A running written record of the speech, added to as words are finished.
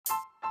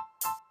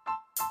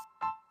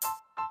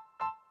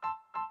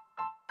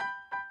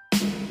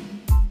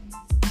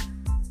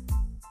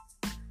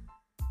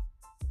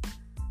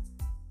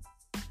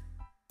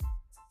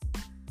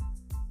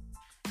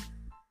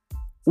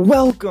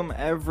Welcome,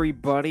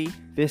 everybody.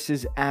 This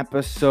is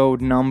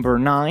episode number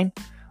 9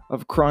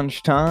 of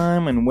Crunch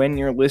Time, and when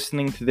you're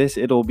listening to this,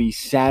 it'll be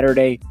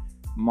Saturday,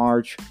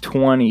 March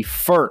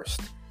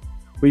 21st.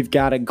 We've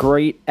got a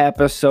great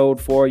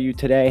episode for you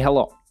today.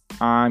 Hello,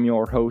 I'm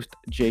your host,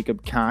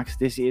 Jacob Cox.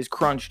 This is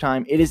Crunch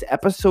Time. It is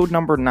episode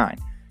number 9,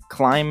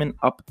 climbing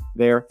up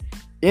there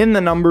in the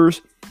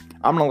numbers.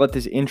 I'm going to let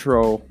this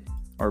intro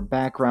or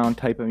background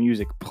type of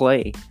music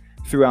play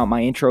throughout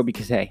my intro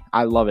because, hey,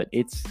 I love it.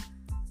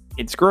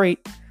 It's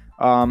great.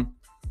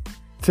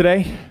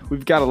 Today,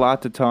 we've got a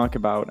lot to talk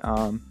about.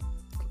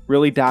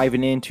 Really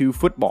diving into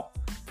football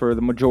for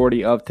the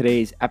majority of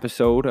today's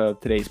episode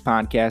of today's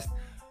podcast.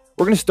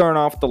 We're going to start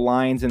off the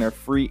Lions and their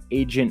free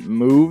agent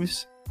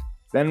moves.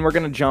 Then we're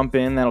going to jump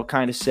in. That'll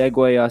kind of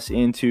segue us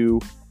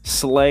into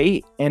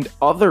Slay, and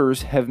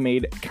others have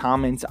made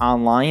comments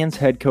on Lions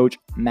head coach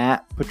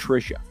Matt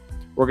Patricia.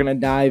 We're going to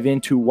dive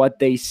into what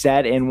they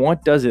said and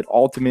what does it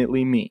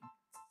ultimately mean.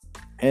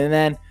 And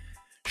then,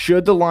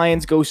 should the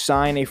Lions go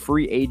sign a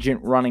free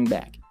agent running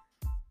back?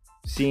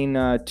 Seen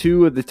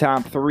 2 of the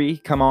top 3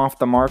 come off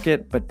the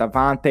market, but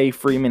Devontae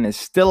Freeman is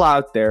still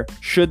out there.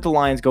 Should the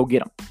Lions go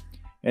get him?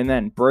 And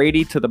then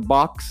Brady to the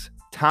Bucs,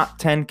 top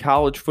 10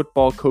 college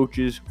football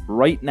coaches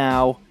right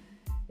now.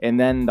 And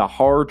then the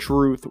hard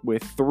truth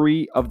with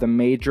 3 of the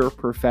major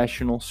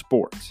professional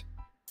sports.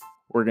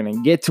 We're going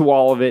to get to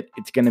all of it.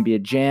 It's going to be a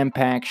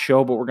jam-packed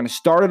show, but we're going to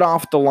start it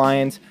off with the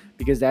Lions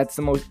because that's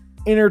the most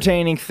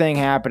entertaining thing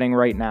happening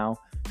right now.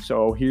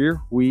 So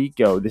here we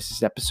go. This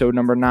is episode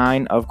number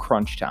 9 of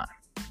Crunch Time.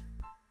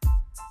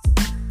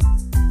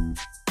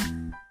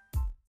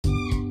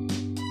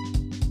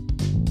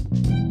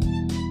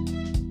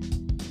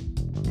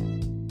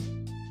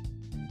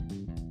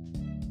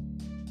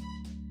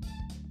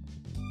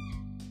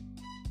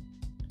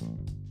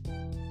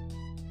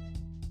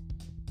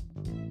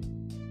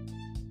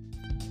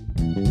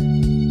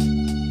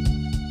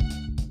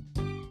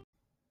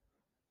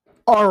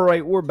 All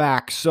right, we're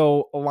back.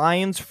 So,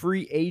 Lions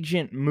free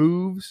agent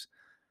moves.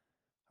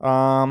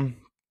 Bob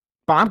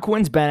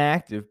Quinn's been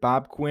active.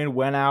 Bob Quinn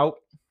went out,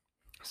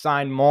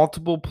 signed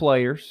multiple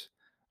players.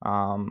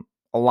 A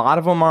lot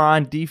of them are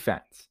on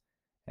defense.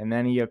 And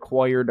then he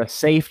acquired a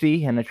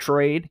safety and a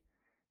trade,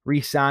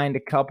 re-signed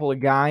a couple of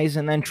guys,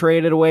 and then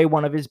traded away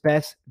one of his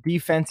best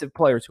defensive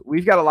players.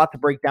 We've got a lot to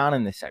break down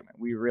in this segment.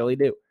 We really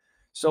do.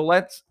 So,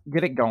 let's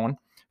get it going.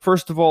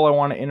 First of all, I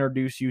want to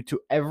introduce you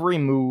to every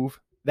move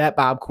that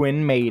Bob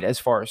Quinn made as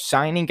far as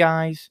signing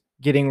guys,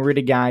 getting rid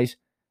of guys.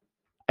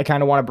 I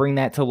kind of want to bring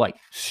that to light,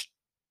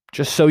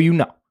 just so you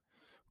know.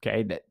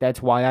 Okay,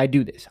 that's why I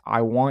do this.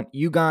 I want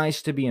you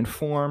guys to be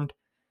informed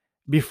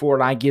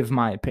before I give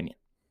my opinion.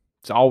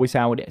 It's always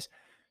how it is.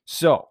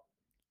 So,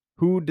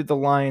 who did the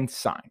Lions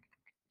sign?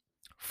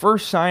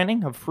 First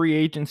signing of free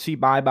agency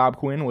by Bob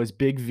Quinn was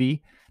Big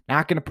V.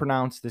 Not going to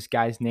pronounce this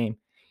guy's name.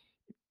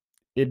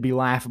 It'd be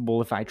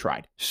laughable if I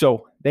tried.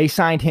 So, they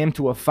signed him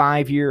to a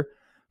 5-year,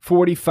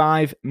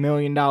 $45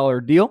 million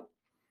deal.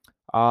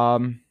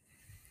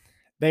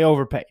 They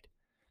overpaid.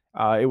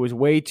 It was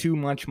way too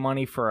much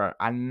money for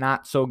a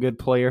not so good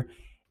player.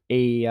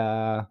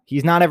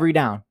 He's not every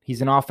down.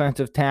 He's an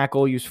offensive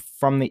tackle. He's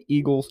from the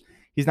Eagles.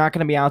 He's not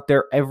going to be out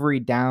there every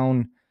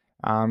down.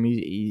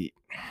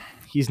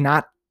 He's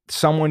not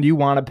someone you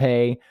want to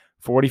pay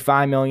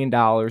 $45 million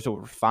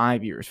over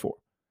 5 years for.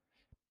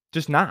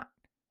 Just not.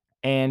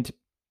 And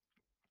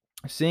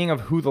seeing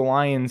of who the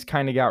Lions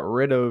kind of got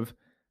rid of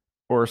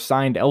or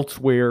signed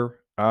elsewhere,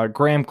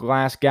 Graham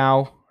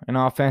Glasgow, an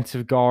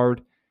offensive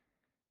guard,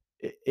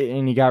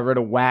 and you got rid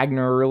of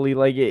Wagner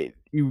early.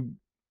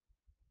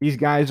 These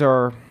guys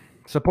are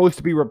supposed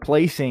to be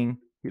replacing.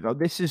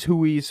 This is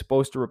who he's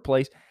supposed to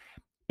replace.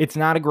 It's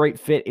not a great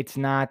fit. It's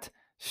not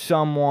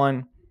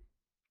someone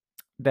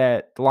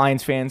that the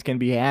Lions fans can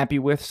be happy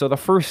with. So the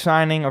first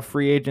signing of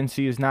free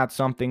agency is not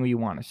something we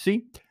want to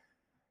see.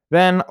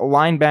 Then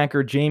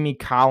linebacker Jamie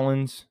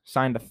Collins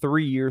signed a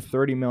 3-year,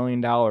 $30 million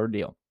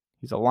deal.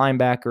 He's a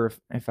linebacker,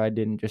 if I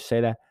didn't just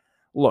say that.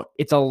 Look,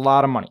 it's a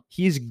lot of money.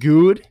 He's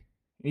good.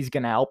 He's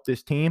going to help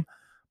this team.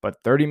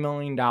 But $30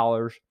 million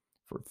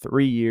for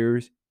 3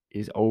 years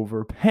is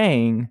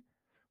overpaying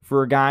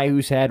for a guy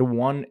who's had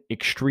one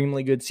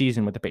extremely good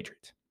season with the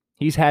Patriots.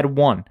 He's had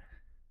one.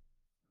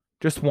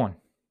 Just one.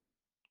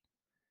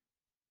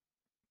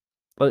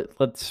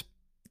 Let's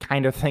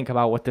kind of think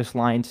about what this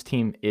Lions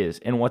team is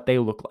and what they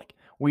look like.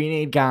 We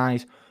need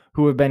guys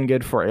who have been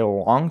good for a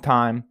long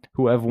time,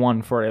 who have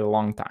won for a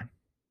long time.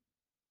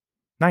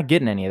 Not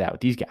getting any of that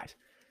with these guys.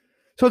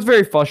 So it's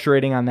very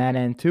frustrating on that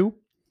end too.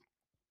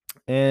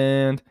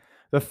 And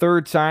the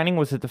third signing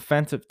was a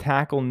defensive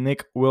tackle,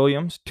 Nick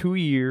Williams, 2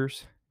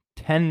 years,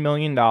 $10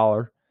 million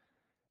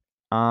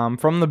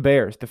from the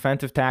Bears,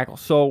 defensive tackle.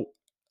 So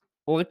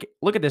look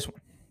at this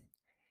one.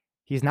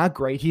 He's not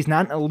great. He's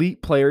not an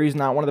elite player. He's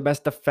not one of the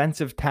best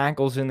defensive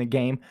tackles in the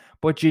game,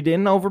 but you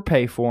didn't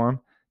overpay for him.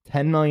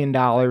 $10 million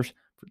for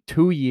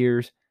 2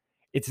 years.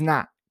 It's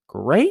not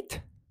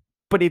great,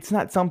 but it's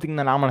not something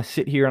that I'm going to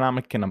sit here and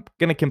I'm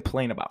going to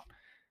complain about.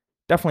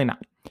 Definitely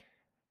not.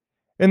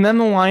 And then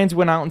the Lions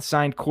went out and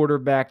signed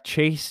quarterback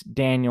Chase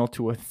Daniel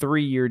to a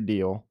 3-year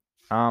deal.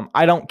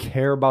 I don't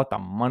care about the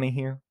money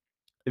here.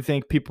 I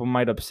think people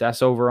might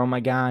obsess over, oh my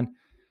God,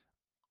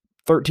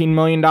 $13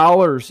 million.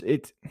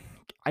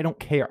 I don't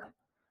care.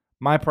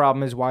 My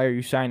problem is, why are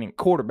you signing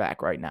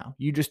quarterback right now?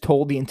 You just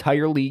told the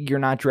entire league you're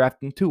not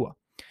drafting Tua.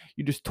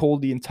 You just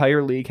told the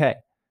entire league, hey,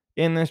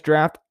 in this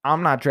draft,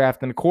 I'm not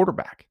drafting a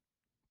quarterback.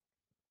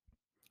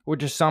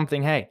 Which is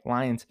something, hey,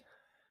 Lions,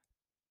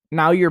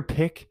 now your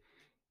pick,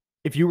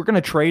 if you were going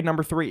to trade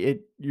number 3,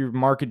 your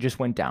market just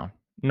went down.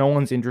 No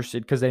one's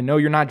interested because they know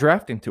you're not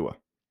drafting Tua.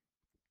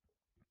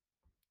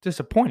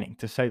 Disappointing,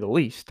 to say the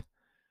least.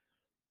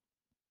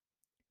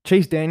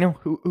 Chase Daniel,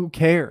 who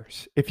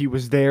cares if he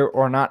was there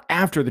or not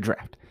after the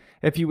draft?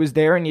 If he was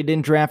there and you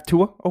didn't draft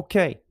Tua,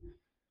 okay,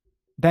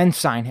 then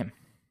sign him.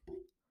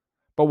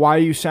 But why are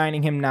you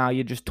signing him now?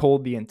 You just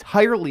told the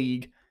entire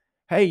league,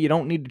 hey, you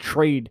don't need to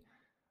trade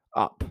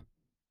up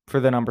for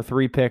the number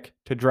 3 pick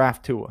to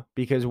draft Tua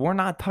because we're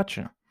not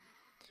touching him.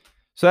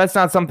 So that's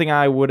not something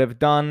I would have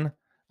done.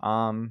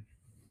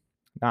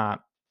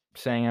 Not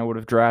saying I would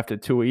have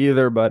drafted Tua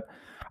either, but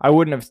I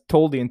wouldn't have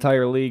told the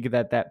entire league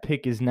that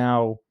pick is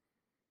now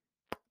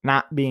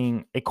not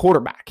being a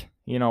quarterback.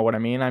 You know what I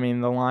mean? I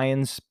mean, the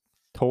Lions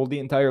told the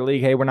entire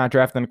league, hey, we're not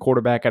drafting a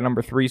quarterback at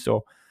number 3,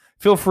 so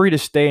feel free to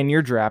stay in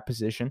your draft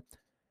position.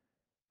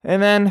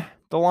 And then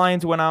the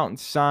Lions went out and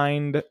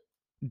signed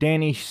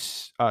Danny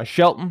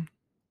Shelton,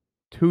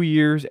 2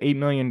 years, $8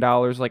 million.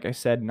 Like I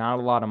said, not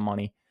a lot of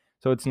money,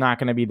 so it's not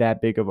going to be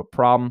that big of a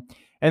problem.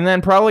 And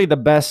then probably the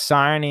best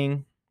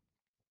signing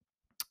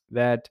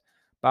that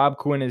Bob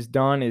Quinn has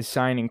done is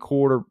signing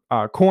corner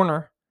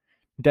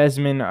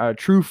Desmond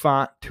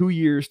Trufant, 2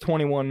 years,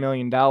 $21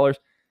 million.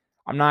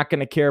 I'm not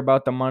going to care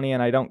about the money,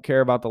 and I don't care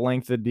about the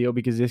length of the deal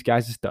because this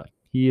guy's a stud.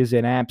 He is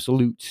an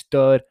absolute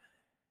stud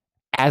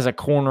as a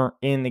corner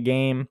in the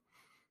game.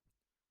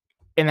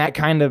 And that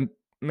kind of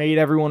made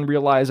everyone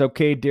realize,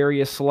 okay,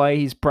 Darius Slay,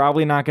 he's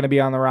probably not going to be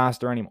on the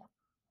roster anymore.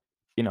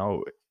 You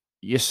know,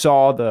 you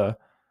saw the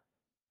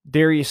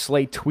Darius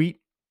Slay tweet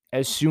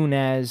as soon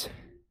as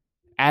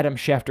Adam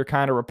Schefter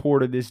kind of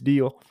reported this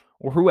deal,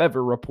 or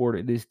whoever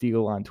reported this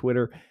deal on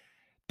Twitter.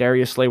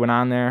 Darius Slay went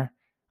on there.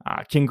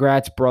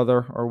 Congrats,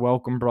 brother, or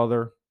welcome,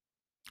 brother.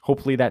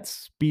 Hopefully that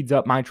speeds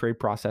up my trade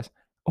process.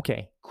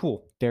 Okay,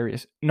 cool,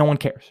 Darius. No one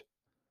cares.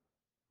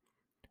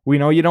 We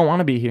know you don't want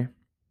to be here.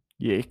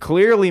 You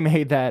clearly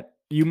made that.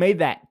 You made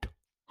that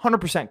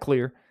 100%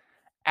 clear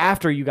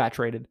after you got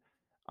traded.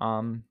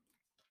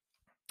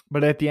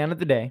 But at the end of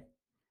the day,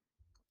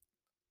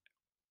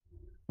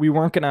 we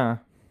weren't going to,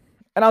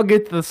 and I'll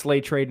get to the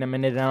Slay trade in a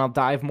minute, and I'll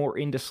dive more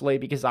into Slay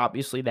because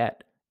obviously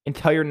that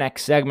entire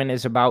next segment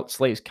is about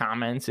Slay's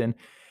comments and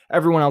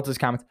everyone else's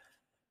comments.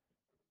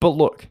 But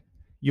look,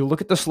 you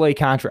look at the Slay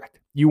contract.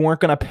 You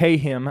weren't going to pay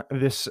him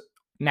this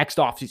next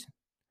offseason.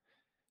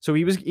 So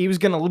he was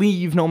going to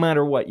leave no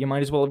matter what. You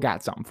might as well have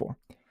got something for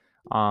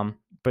him.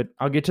 But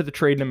I'll get to the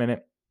trade in a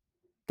minute.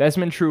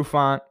 Desmond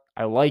Trufant,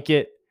 I like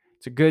it.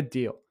 It's a good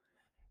deal.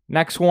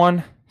 Next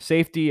one,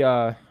 safety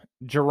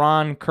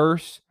Jaron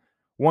Kearse,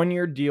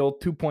 1-year deal,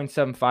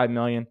 $2.75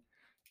 million.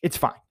 It's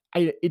fine.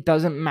 It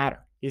doesn't matter.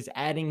 It's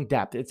adding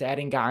depth. It's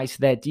adding guys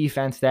to that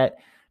defense that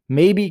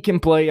maybe can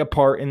play a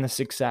part in the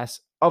success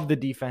of the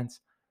defense.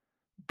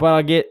 But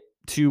I'll get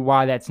to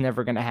why that's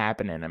never going to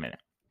happen in a minute.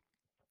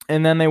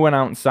 And then they went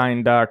out and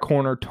signed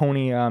corner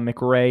Tony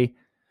McRae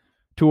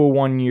to a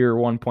 1-year,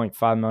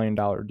 $1.5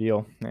 million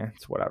deal.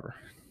 It's whatever.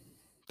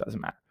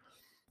 Doesn't matter.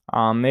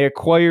 They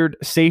acquired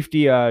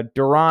safety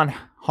Duron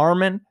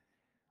Harmon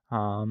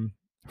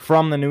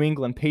from the New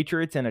England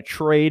Patriots in a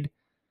trade.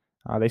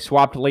 They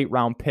swapped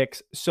late-round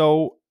picks.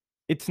 So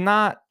it's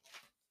not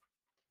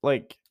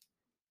like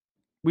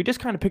we just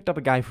kind of picked up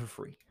a guy for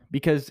free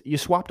because you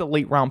swapped a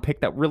late-round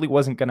pick that really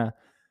wasn't going to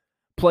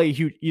play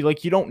huge.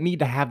 You don't need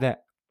to have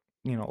that.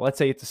 Let's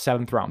say it's a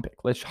 7th round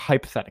pick. Let's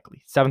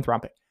hypothetically, 7th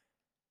round pick.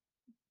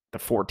 The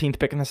 14th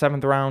pick in the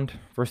 7th round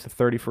versus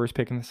the 31st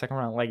pick in the 2nd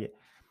round. Like,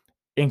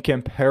 in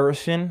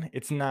comparison,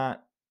 it's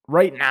not,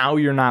 right now,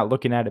 you're not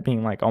looking at it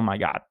being like, oh my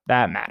God,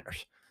 that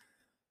matters.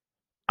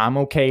 I'm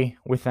okay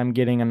with them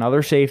getting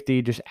another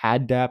safety, just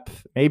add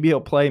depth. Maybe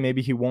he'll play,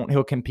 maybe he won't.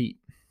 He'll compete.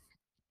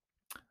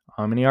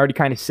 And he already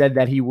kind of said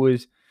that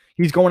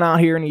he's going out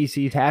here and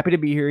he's happy to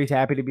be here. He's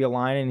happy to be a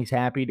Lion and he's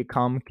happy to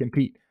come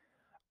compete.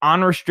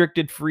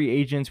 Unrestricted free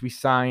agents, we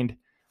signed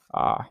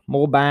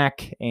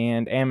Mulback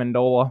and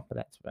Amendola, but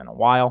that's been a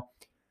while.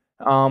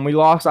 We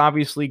lost,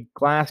 obviously,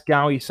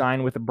 Glasgow. He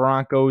signed with the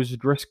Broncos.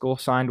 Driscoll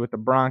signed with the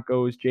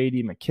Broncos.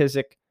 J.D.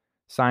 McKissick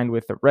signed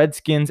with the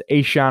Redskins.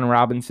 Ashawn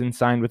Robinson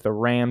signed with the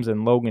Rams.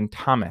 And Logan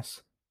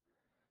Thomas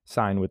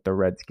signed with the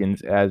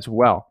Redskins as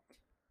well.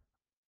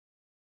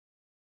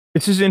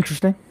 This is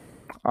interesting.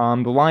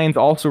 The Lions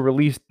also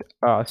released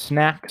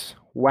Snacks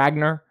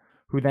Wagner,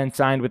 who then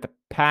signed with the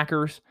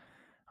Packers.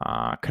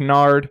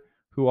 Kennard,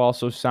 who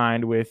also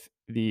signed with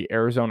the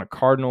Arizona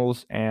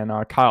Cardinals, and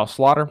Kyle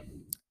Slaughter.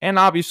 And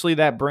obviously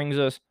that brings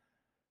us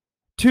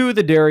to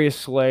the Darius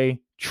Slay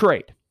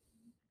trade.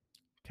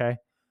 Okay.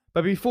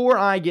 But before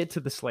I get to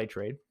the Slay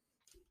trade,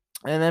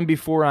 and then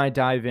before I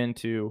dive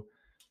into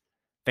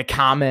the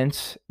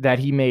comments that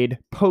he made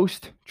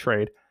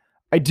post-trade,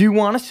 I do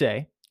want to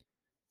say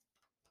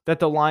that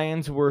the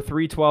Lions were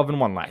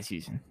 3-12-1 last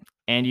season.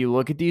 And you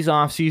look at these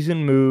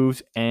offseason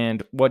moves,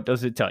 and what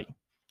does it tell you?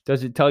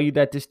 Does it tell you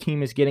that this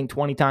team is getting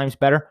 20 times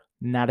better?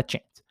 Not a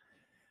chance.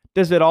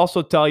 Does it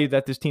also tell you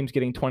that this team's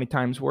getting 20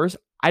 times worse?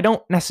 I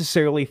don't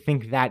necessarily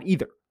think that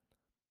either.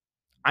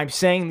 I'm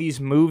saying these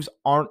moves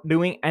aren't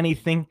doing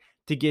anything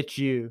to get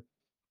you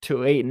to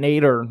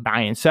 8-8 or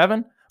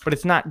 9-7, but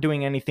it's not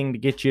doing anything to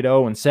get you to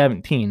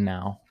 0-17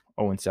 now.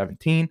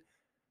 0-17.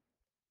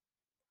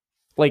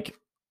 Like,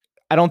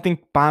 I don't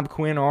think Bob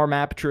Quinn or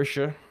Matt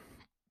Patricia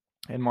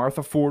and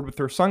Martha Ford with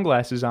her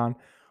sunglasses on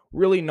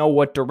really know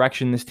what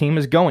direction this team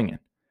is going in.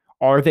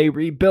 Are they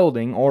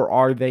rebuilding or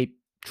are they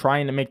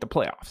trying to make the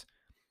playoffs?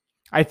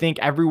 I think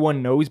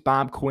everyone knows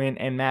Bob Quinn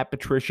and Matt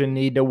Patricia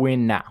need to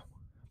win now.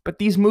 But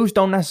these moves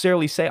don't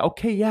necessarily say,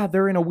 okay, yeah,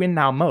 they're in a win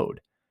now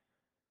mode.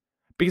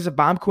 Because if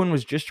Bob Quinn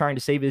was just trying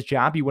to save his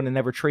job, he would have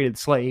never traded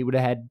Slay. He would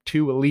have had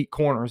 2 elite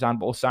corners on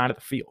both sides of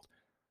the field.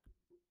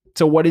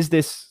 So what is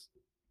this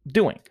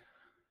doing?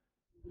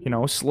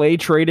 Slay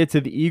traded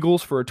to the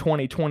Eagles for a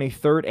 2020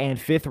 third and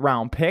 5th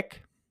round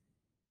pick.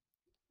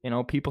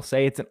 People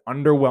say it's an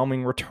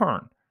underwhelming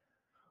return.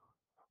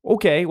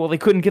 Okay, well, they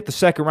couldn't get the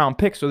 2nd round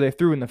pick, so they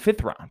threw in the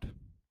 5th round.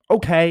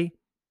 Okay.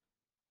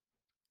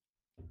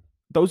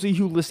 Those of you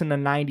who listen to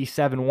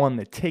 97 Won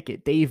the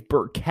Ticket, Dave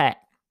Burkett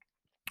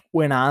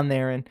went on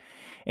there and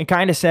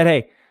kind of said,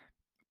 hey,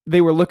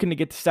 they were looking to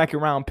get the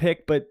 2nd round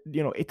pick, but,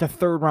 it's a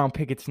 3rd round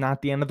pick. It's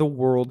not the end of the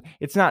world.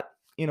 It's not,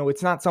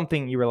 it's not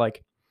something you were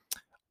like,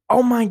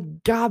 oh my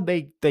God,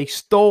 they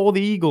stole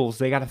the Eagles.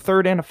 They got a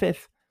 3rd and a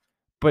 5th.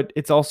 But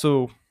it's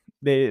also,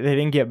 they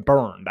didn't get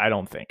burned, I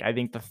don't think. I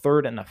think the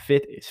 3rd and the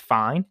 5th is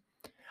fine.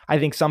 I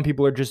think some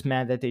people are just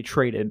mad that they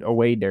traded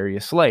away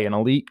Darius Slay, an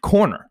elite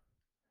corner.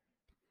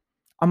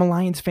 I'm a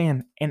Lions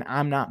fan, and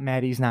I'm not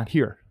mad he's not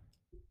here.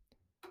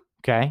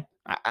 Okay?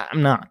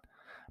 I'm not.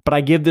 But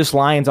I give this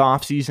Lions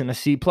offseason a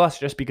C+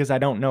 just because I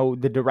don't know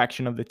the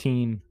direction of the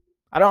team.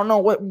 I don't know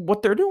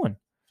what they're doing.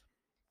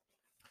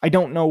 I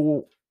don't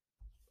know.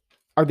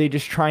 Are they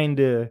just trying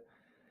to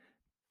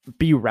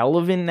be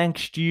relevant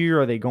next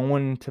year? Are they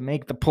going to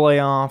make the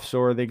playoffs,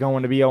 or are they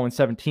going to be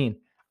 0-17?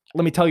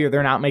 Let me tell you,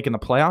 they're not making the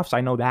playoffs.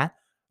 I know that.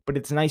 But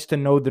it's nice to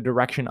know the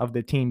direction of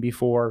the team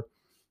before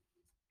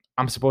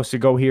I'm supposed to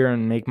go here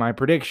and make my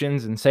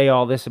predictions and say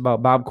all this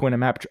about Bob Quinn and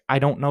Matt Patricia. I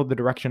don't know the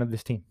direction of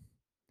this team.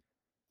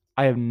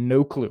 I have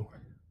no clue.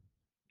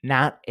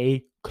 Not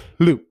a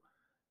clue.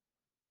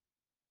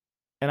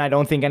 And I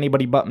don't think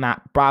anybody but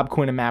Bob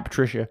Quinn and Matt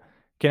Patricia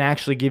can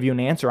actually give you an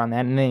answer on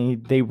that,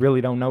 and they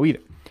really don't know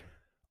either.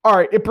 All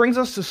right, it brings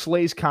us to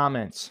Slay's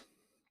comments.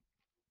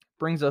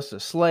 The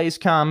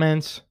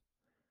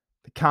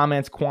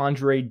comments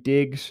Quandre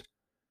Diggs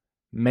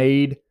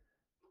made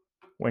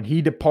when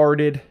he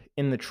departed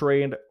in the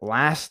trade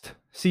last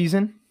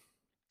season.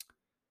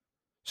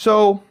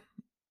 So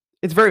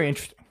it's very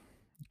interesting.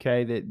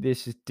 Okay, that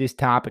this is this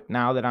topic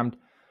now that I'm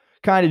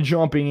kind of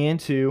jumping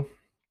into,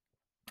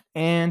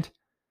 and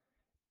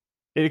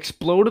it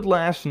exploded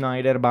last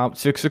night at about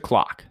 6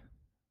 o'clock.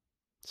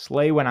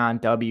 Slay went on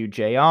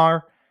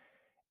WJR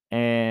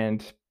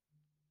and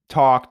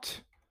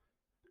talked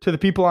to the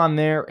people on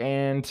there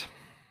and,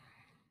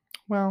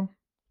 well,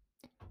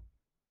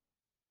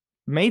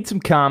 made some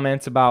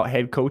comments about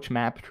head coach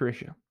Matt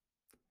Patricia.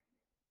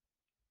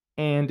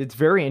 And it's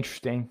very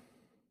interesting.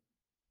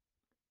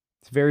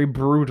 It's very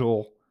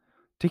brutal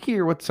to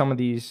hear what some of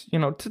these,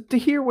 to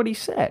hear what he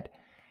said.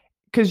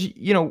 Because,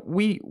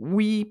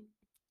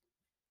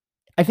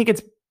 I think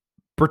it's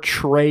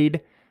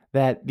portrayed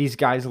that these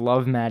guys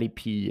love Matty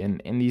P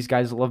and these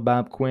guys love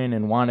Bob Quinn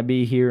and want to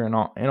be here and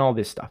all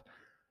this stuff.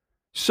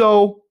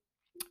 So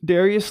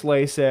Darius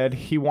Slay said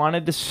he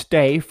wanted to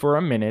stay for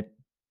a minute,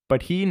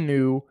 but he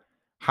knew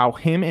how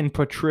him and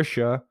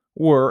Patricia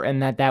were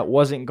and that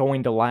wasn't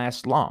going to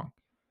last long.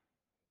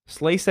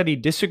 Slay said he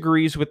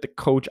disagrees with the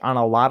coach on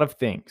a lot of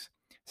things.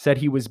 Said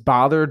he was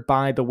bothered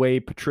by the way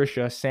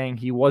Patricia saying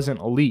he wasn't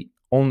elite,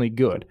 only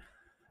good.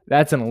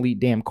 That's an elite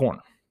damn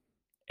corner.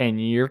 And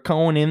you're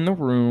going in the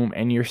room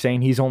and you're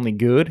saying he's only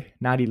good,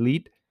 not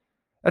elite.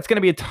 That's going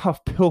to be a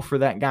tough pill for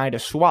that guy to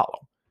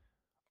swallow.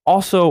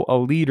 Also a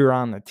leader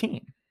on the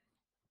team.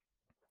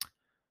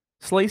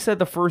 Slay said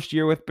the first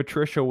year with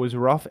Patricia was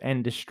rough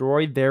and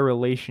destroyed their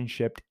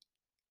relationship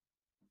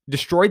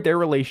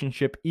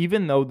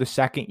even though the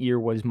second year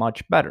was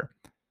much better.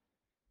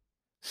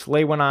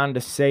 Slay went on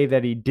to say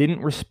that he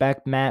didn't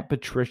respect Matt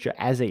Patricia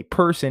as a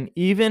person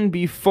even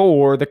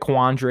before the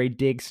Quandre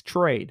Diggs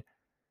trade.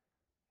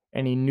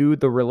 And he knew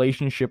the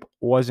relationship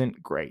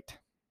wasn't great.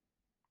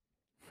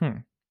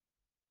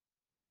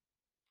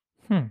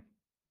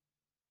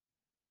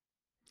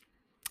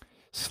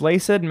 Slay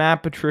said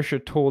Matt Patricia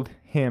told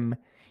him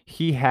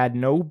he had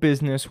no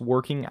business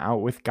working out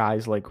with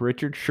guys like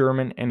Richard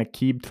Sherman and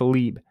Aqib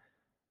Talib.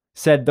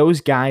 Said those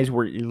guys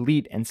were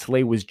elite and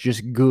Slay was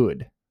just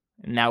good.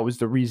 And that was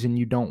the reason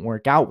you don't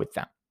work out with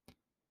them.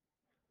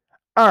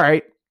 All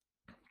right.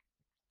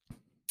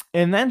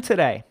 And then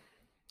today,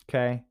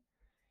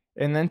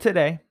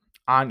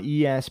 on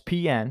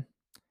ESPN,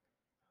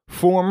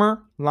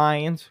 former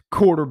Lions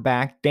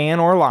quarterback Dan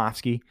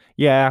Orlovsky,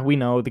 yeah, we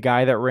know, the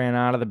guy that ran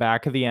out of the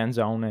back of the end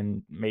zone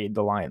and made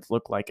the Lions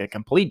look like a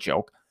complete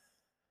joke.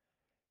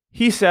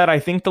 He said, I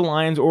think the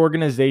Lions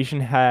organization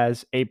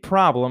has a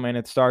problem, and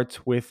it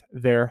starts with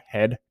their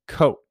head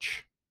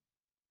coach.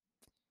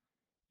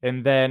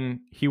 And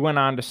then he went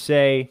on to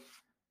say,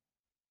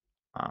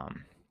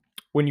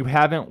 when you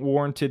haven't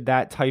warranted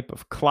that type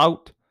of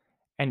clout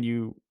and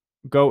you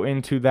go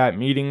into that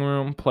meeting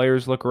room,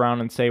 players look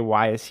around and say,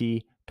 why is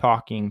he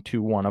talking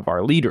to one of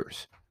our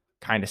leaders?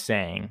 Kind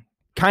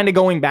of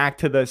going back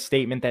to the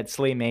statement that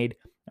Slay made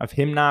of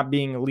him not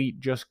being elite,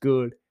 just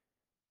good.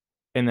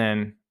 And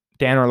then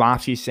Dan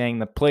Orlovsky saying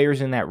the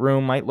players in that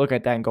room might look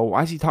at that and go,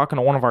 why is he talking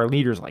to one of our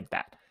leaders like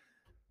that?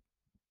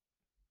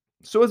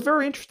 So it's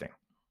very interesting.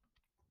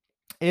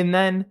 And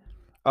then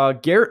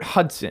Garrett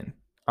Hudson,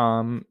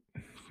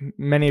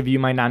 many of you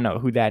might not know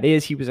who that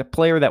is. He was a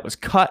player that was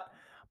cut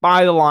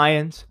by the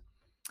Lions.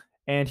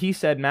 And he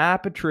said,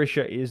 Matt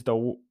Patricia is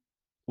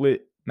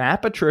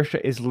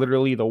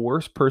literally the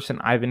worst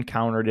person I've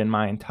encountered in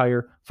my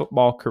entire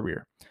football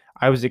career.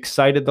 I was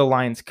excited the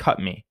Lions cut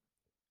me.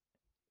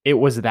 It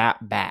was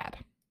that bad.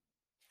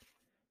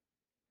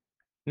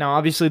 Now,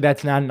 obviously,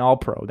 that's not an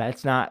all-pro.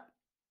 That's not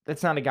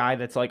a guy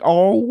that's like,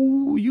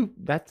 oh,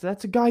 that's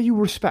a guy you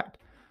respect.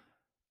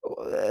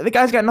 The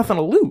guy's got nothing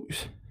to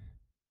lose.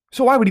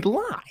 So why would he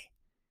lie?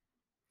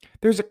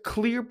 There's a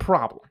clear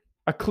problem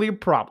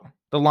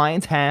the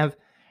Lions have,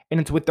 and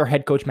it's with their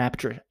head coach, Matt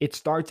Patricia. It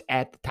starts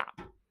at the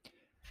top.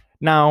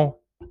 Now,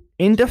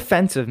 in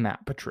defense of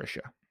Matt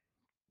Patricia,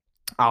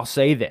 I'll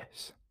say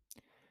this.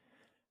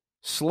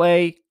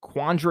 Slay,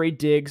 Quandre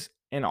Diggs,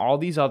 and all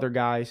these other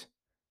guys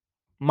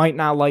might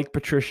not like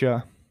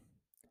Patricia,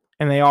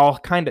 and they all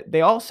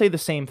say the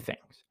same things.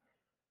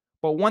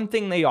 But one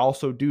thing they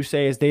also do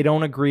say is they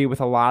don't agree with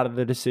a lot of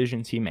the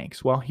decisions he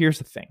makes. Well, here's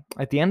the thing.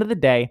 At the end of the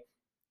day,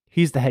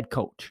 he's the head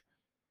coach.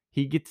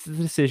 He gets the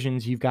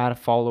decisions. You've got to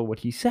follow what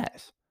he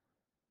says.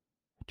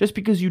 Just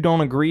because you don't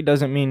agree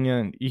doesn't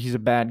mean he's a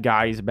bad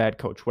guy, he's a bad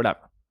coach,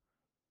 whatever.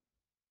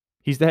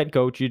 He's the head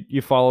coach.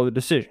 You follow the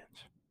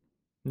decisions.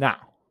 Now,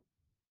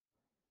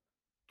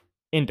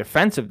 in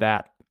defense of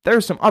that,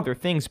 there's some other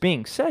things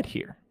being said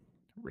here.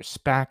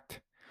 Respect,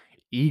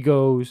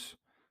 egos,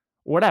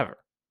 whatever.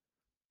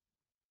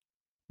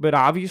 But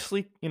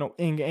obviously, in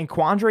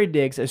Quandre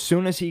Diggs, as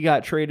soon as he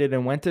got traded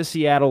and went to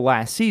Seattle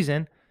last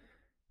season,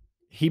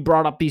 he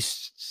brought up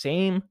these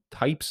same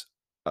types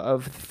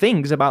of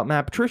things about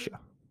Matt Patricia.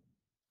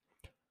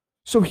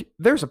 So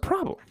there's a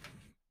problem.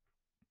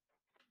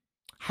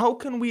 How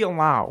can we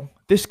allow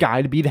this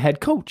guy to be the head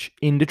coach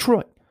in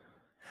Detroit?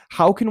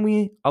 How can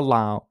we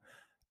allow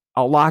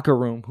a locker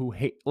room who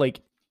hate,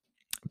 like,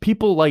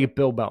 people like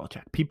Bill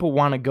Belichick? People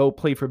want to go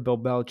play for Bill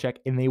Belichick,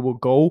 and they will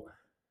go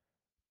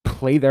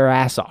play their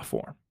ass off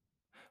for him.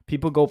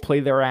 People go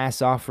play their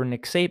ass off for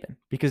Nick Saban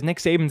because Nick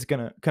Saban's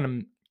gonna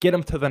get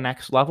them to the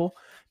next level.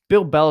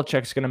 Bill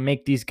Belichick's gonna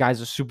make these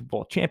guys a Super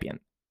Bowl champion.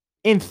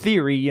 In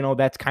theory,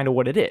 that's kind of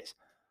what it is.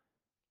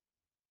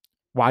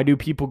 Why do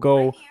people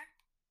go?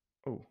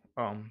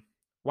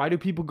 Why do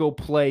people go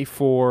play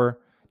for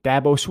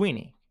Dabo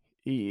Swinney?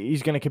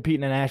 He's going to compete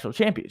in a national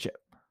championship.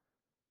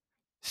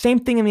 Same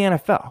thing in the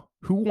NFL.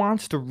 Who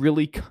wants to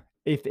really,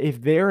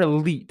 if they're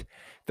elite,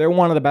 they're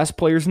one of the best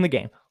players in the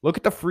game. Look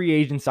at the free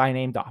agents I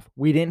named off.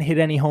 We didn't hit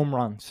any home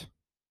runs.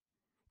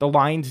 The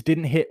Lions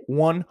didn't hit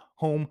one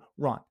home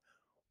run.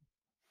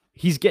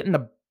 He's getting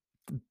the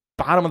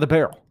bottom of the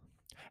barrel.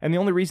 And the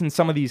only reason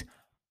some of these,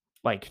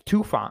 like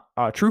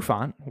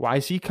Trufant, why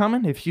is he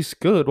coming? If he's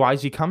good, why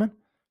is he coming?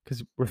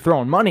 Because we're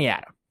throwing money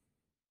at him,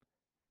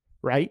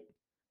 right?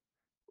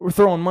 We're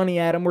throwing money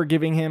at him. We're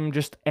giving him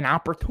just an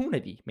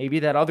opportunity. Maybe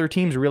that other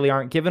teams really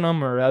aren't giving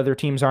him, or other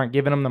teams aren't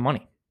giving him the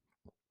money.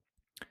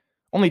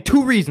 Only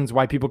two reasons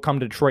why people come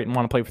to Detroit and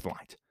want to play for the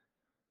Lions.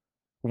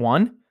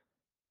 One,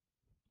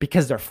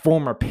 because they're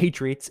former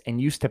Patriots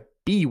and used to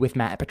be with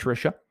Matt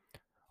Patricia,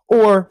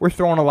 or we're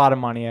throwing a lot of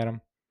money at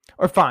him.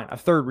 Or fine, a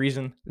third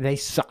reason, they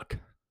suck.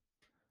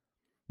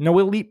 No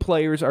elite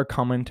players are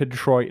coming to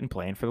Detroit and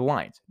playing for the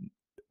Lions.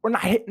 We're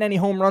not hitting any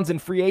home runs in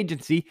free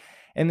agency,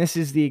 and this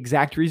is the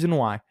exact reason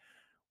why.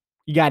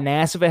 You got an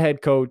ass of a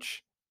head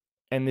coach,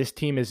 and this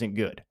team isn't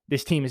good.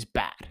 This team is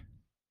bad.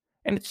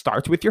 And it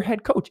starts with your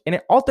head coach, and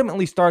it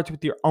ultimately starts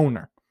with your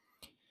owner.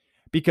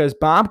 Because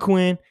Bob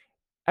Quinn,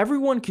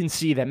 everyone can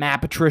see that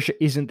Matt Patricia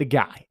isn't the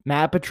guy.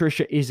 Matt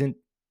Patricia isn't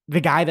the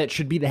guy that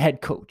should be the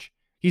head coach.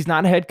 He's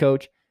not a head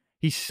coach.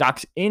 He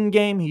sucks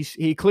in-game.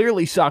 He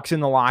clearly sucks in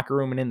the locker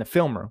room and in the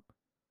film room.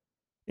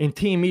 In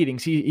team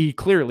meetings, he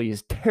clearly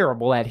is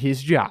terrible at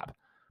his job.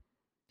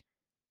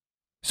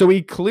 So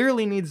he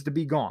clearly needs to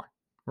be gone,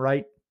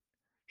 right?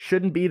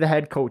 Shouldn't be the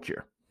head coach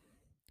here.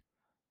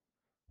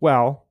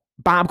 Well,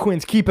 Bob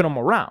Quinn's keeping him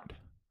around.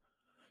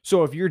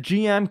 So if your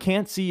GM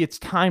can't see it's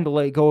time to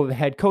let go of the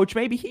head coach,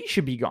 maybe he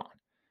should be gone.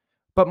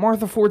 But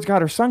Martha Ford's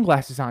got her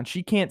sunglasses on.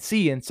 She can't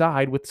see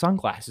inside with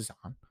sunglasses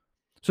on.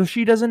 So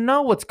she doesn't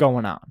know what's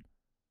going on.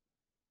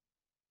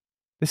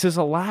 This is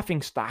a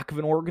laughing stock of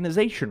an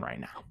organization right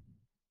now.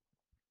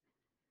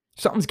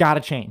 Something's got to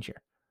change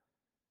here.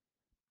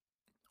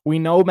 We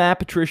know Matt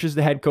Patricia's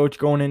the head coach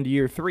going into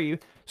year 3,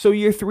 so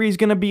year 3 is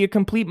going to be a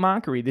complete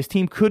mockery. This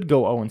team could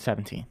go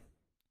 0-17.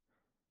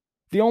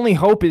 The only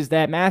hope is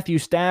that Matthew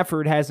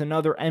Stafford has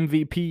another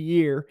MVP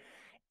year,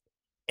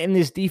 and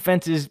this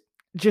defense is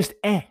just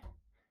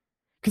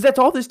Because that's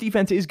all this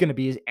defense is going to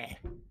be is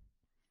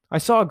I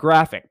saw a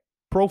graphic.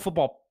 Pro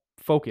Football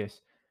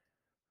Focus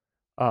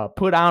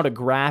put out a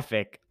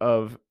graphic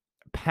of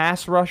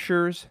pass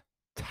rushers,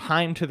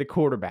 time to the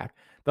quarterback.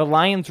 The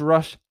Lions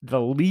rushed the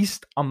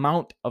least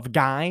amount of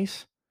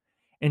guys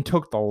and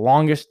took the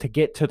longest to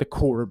get to the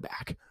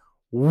quarterback.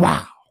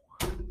 Wow.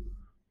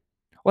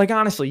 Like,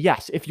 honestly,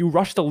 yes, if you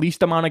rush the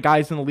least amount of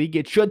guys in the league,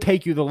 it should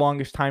take you the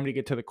longest time to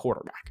get to the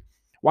quarterback.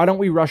 Why don't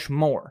we rush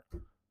more?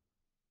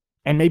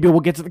 And maybe we'll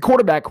get to the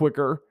quarterback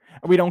quicker,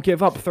 and we don't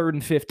give up 3rd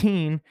and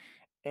 15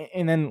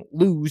 and then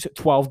lose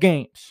 12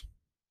 games.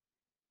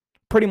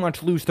 Pretty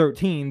much lose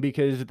 13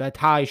 because that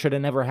tie should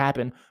have never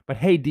happened. But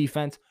hey,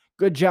 defense,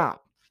 good job.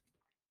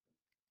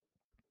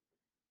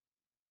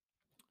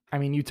 I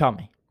mean, you tell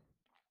me.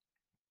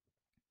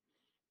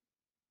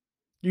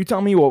 You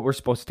tell me what we're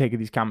supposed to take of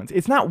these comments.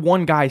 It's not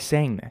one guy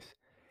saying this.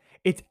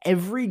 It's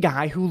every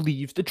guy who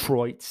leaves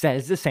Detroit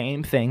says the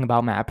same thing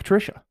about Matt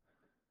Patricia.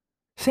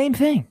 Same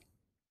thing.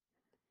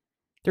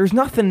 There's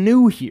nothing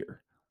new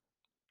here.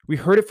 We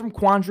heard it from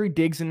Quandre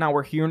Diggs, and now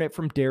we're hearing it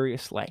from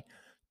Darius Slay.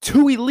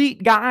 2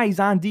 elite guys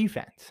on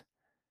defense.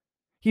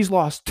 He's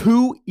lost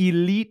 2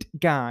 elite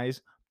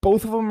guys.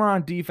 Both of them are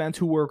on defense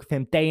who work with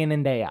him day in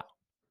and day out.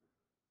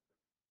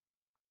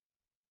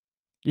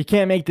 You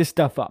can't make this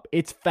stuff up.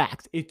 It's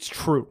facts. It's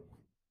true.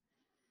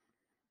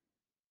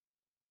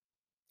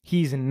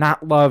 He's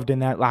not loved in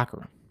that locker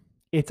room.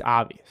 It's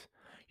obvious.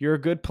 You're a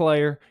good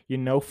player. You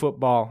know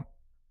football.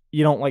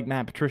 You don't like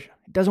Matt Patricia.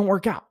 It doesn't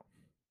work out.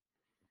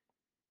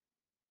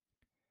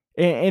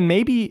 And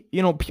maybe,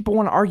 people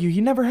want to argue,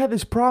 he never had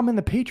this problem in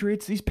the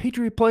Patriots. These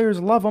Patriot players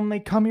love him. They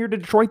come here to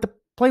Detroit to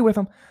play with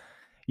him.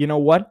 You know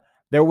what?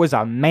 There was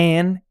a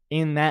man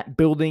in that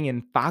building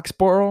in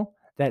Foxborough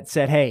that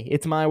said, hey,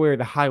 it's my way or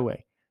the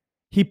highway.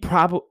 He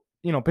probably,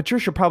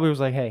 Patricia probably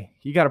was like, hey,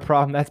 you got a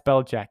problem. That's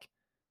Belichick.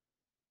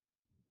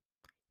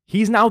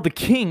 He's now the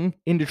king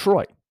in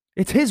Detroit.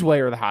 It's his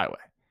way or the highway.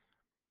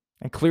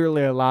 And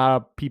clearly a lot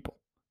of people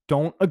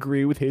don't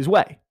agree with his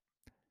way.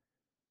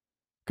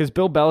 Because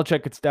Bill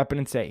Belichick could step in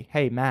and say,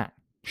 hey, Matt,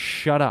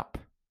 shut up.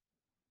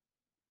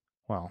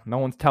 Well, no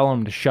one's telling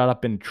him to shut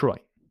up in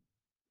Detroit.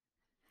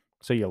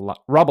 So you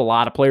rub a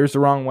lot of players the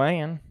wrong way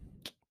and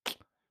going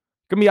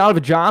to be out of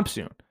a job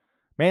soon.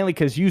 Mainly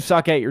because you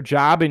suck at your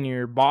job and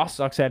your boss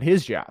sucks at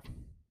his job.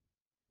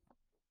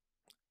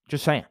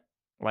 Just saying.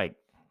 Like,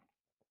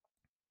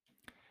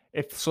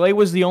 if Slay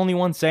was the only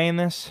one saying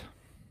this,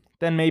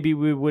 then maybe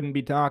we wouldn't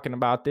be talking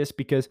about this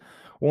because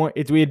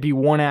it'd be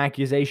one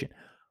accusation.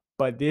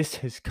 But this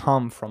has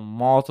come from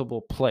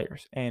multiple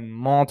players and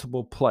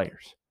multiple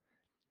players.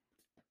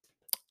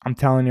 I'm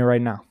telling you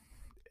right now,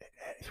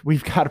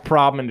 we've got a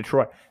problem in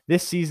Detroit.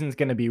 This season's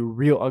going to be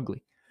real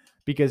ugly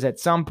because at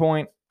some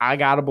point, I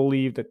got to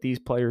believe that these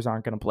players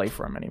aren't going to play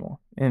for him anymore.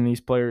 And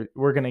these players,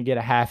 we're going to get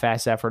a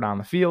half-ass effort on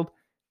the field.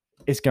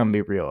 It's going to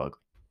be real ugly.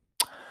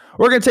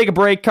 We're going to take a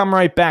break, come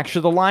right back.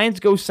 Should the Lions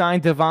go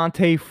sign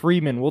Devontae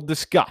Freeman? We'll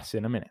discuss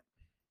in a minute.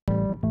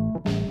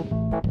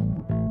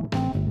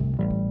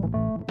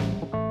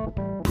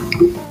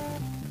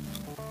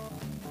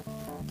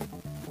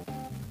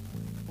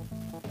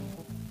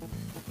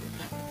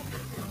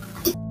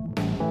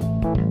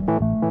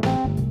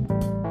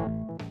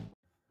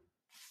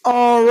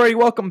 Alrighty,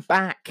 welcome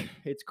back.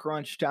 It's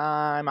crunch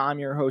time. I'm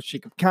your host,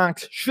 Jacob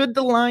Cox. Should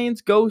the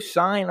Lions go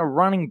sign a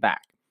running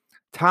back?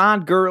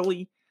 Todd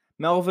Gurley,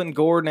 Melvin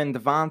Gordon, and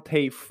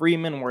Devontae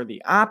Freeman were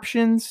the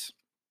options.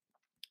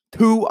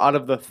 2 out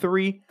of the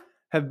 3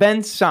 have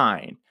been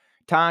signed.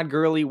 Todd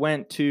Gurley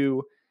went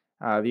to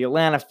the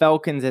Atlanta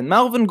Falcons, and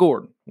Melvin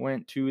Gordon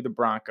went to the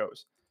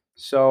Broncos.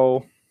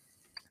 So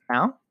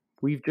now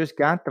we've just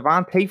got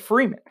Devontae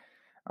Freeman.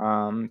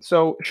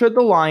 So should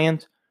the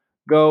Lions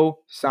go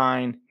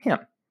sign him?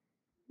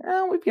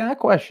 Well, we've got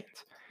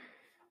questions.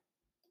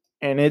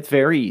 And it's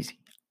very easy.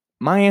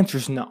 My answer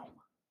is no.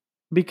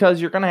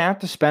 Because you're going to have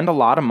to spend a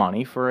lot of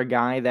money for a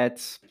guy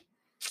that's,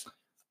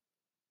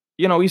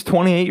 he's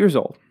 28 years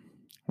old,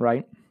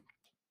 right?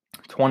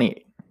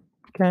 28.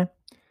 Okay.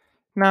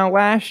 Now,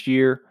 last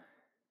year,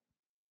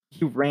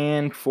 he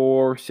ran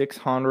for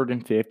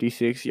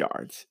 656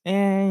 yards.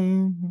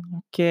 And,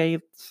 okay,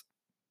 let's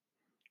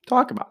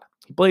talk about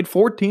it. He played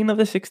 14 of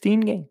the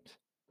 16 games,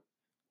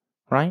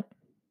 right?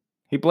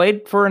 He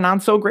played for a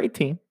not-so-great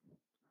team.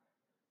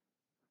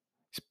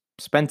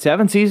 Spent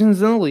 7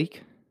 seasons in the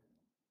league.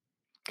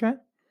 Okay.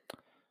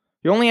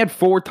 He only had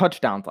 4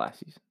 touchdowns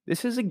last season.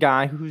 This is a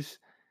guy who's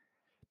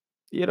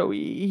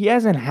he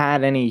hasn't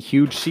had any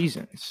huge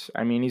seasons.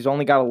 I mean, he's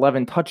only got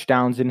 11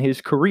 touchdowns in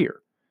his career.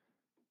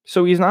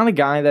 So he's not a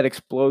guy that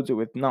explodes it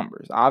with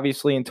numbers.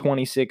 Obviously, in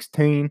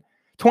 2015,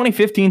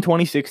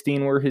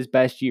 2016 were his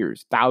best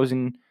years.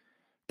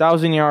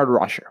 1,000-yard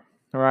rusher,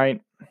 all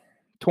right?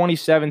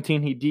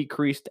 2017, he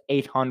decreased to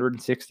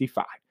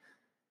 865.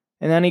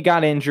 And then he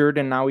got injured,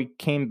 and now he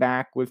came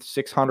back with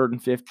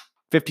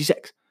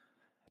 656.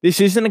 This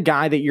isn't a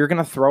guy that you're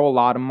going to throw a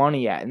lot of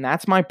money at. And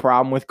that's my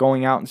problem with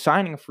going out and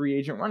signing a free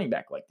agent running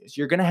back like this.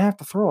 You're going to have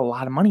to throw a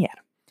lot of money at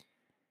him.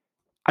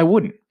 I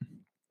wouldn't.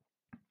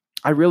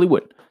 I really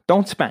wouldn't.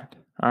 Don't spend,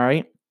 all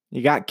right?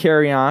 You got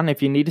carry on.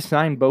 If you need to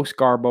sign Bo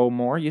Scarborough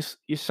more, you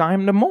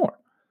sign him to more.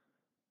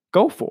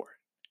 Go for it.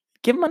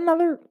 Give him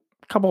another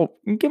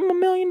give him $1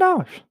 million,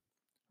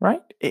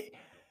 right?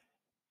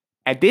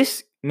 At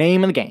this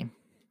name of the game,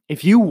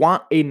 if you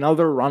want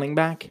another running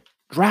back,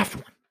 draft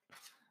one.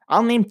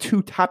 I'll name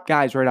 2 top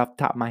guys right off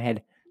the top of my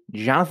head.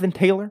 Jonathan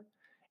Taylor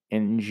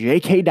and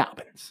J.K.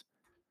 Dobbins.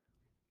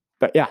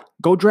 But yeah,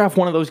 go draft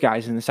one of those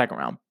guys in the second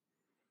round.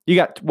 You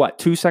got,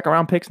 2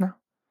 second-round picks now?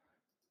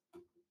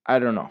 I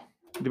don't know.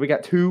 Did we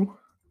got 2?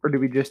 Or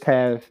did we just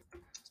have...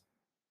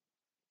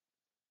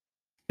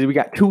 Did we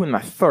got 2 in the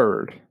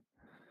third?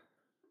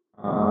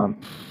 I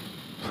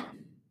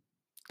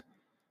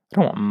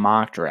don't want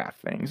mock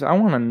draft things. I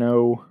want to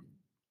know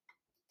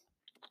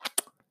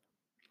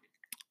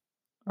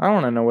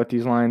what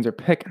these Lions are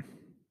picking.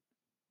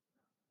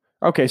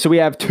 Okay, so we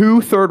have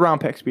 2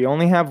 third-round picks. We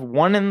only have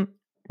 1 in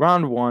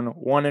round 1,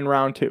 1 in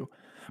round 2.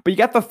 But you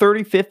got the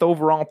 35th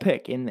overall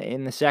pick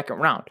in the second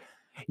round.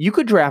 You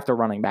could draft a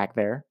running back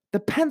there.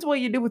 Depends what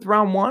you do with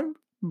round 1.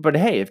 But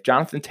hey, if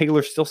Jonathan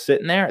Taylor's still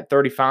sitting there at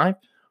 35,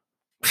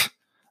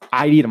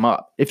 I'd eat him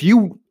up. If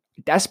you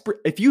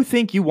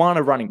think you want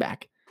a running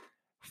back,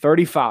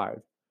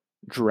 35,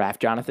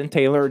 draft Jonathan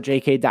Taylor or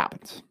J.K.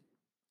 Dobbins.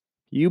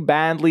 You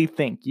badly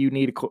think you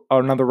need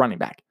another running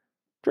back,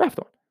 draft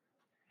one.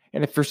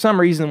 And if for some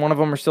reason one of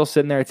them are still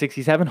sitting there at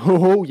 67,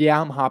 oh yeah,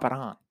 I'm hopping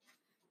on.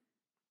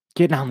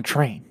 Getting on the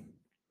train.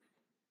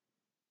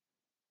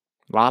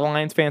 A lot of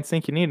Lions fans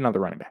think you need another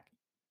running back.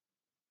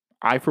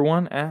 I, for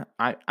one,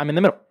 I'm in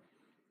the middle.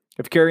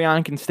 If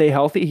Kerryon can stay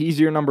healthy, he's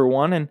your number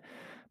 1, and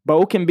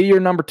Bo can be your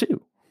number 2.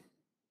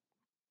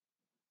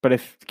 But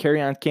if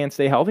Kerryon can't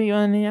stay healthy,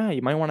 then yeah,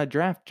 you might want to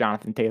draft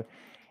Jonathan Taylor.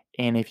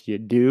 And if you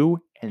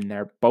do, and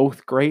they're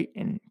both great,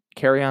 and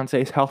Kerryon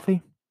stays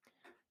healthy,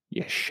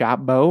 you shop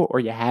Bo or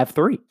you have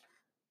 3.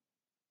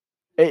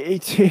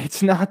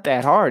 It's not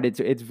that hard.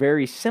 It's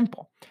very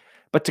simple.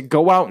 But to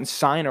go out and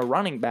sign a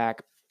running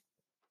back,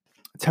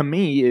 to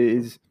me,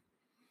 is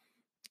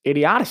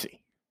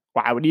idiocy.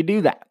 Why would you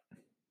do that?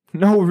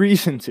 No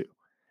reason to.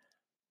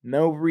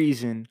 No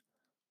reason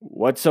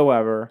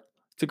whatsoever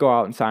to go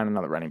out and sign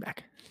another running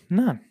back.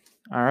 None.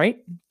 All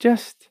right?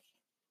 Just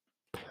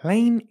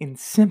plain and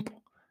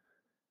simple.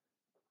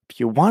 If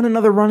you want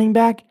another running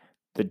back,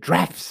 the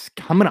draft's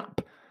coming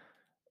up.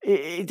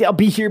 I'll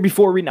be here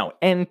before we know it.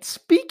 And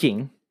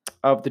speaking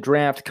of the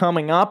draft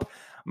coming up,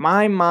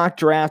 my mock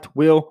draft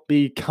will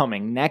be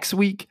coming next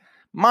week.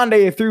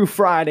 Monday through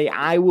Friday,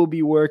 I will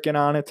be working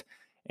on it,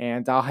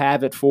 and I'll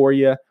have it for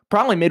you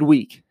probably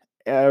midweek,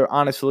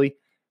 honestly.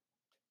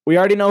 We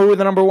already know who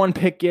the number 1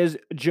 pick is.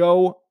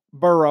 Joe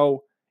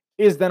Burrow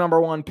is the number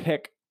 1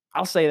 pick.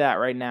 I'll say that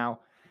right now.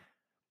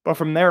 But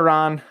from there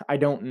on, I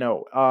don't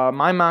know.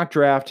 My mock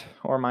draft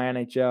or my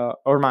NHL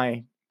or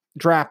my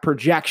draft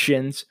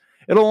projections,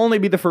 it'll only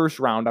be the first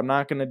round. I'm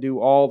not going to do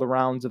all the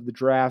rounds of the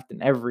draft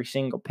and every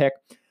single pick,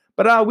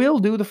 but I will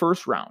do the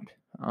first round.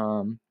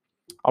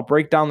 I'll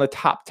break down the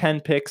top 10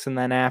 picks, and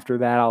then after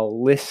that,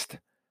 I'll list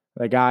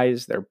the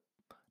guys, their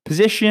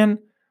position,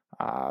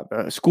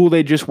 the school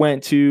they just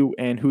went to,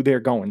 and who they're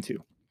going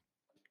to.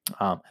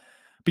 But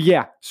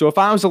yeah, so if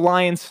I was the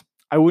Lions,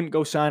 I wouldn't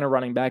go sign a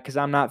running back because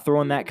I'm not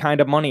throwing that kind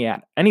of money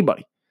at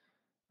anybody,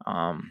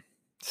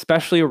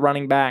 especially a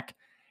running back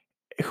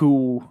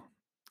who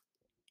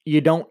you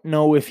don't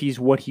know if he's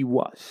what he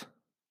was.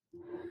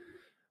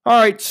 All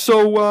right,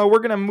 so we're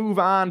going to move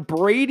on.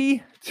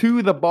 Brady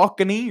to the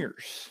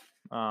Buccaneers.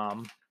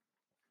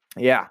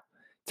 Yeah,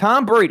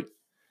 Tom Brady,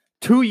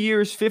 2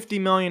 years,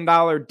 $50 million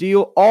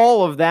deal.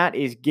 All of that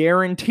is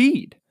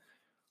guaranteed.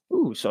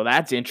 Ooh, so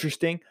that's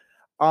interesting.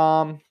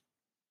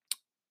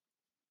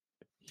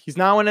 He's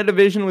now in a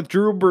division with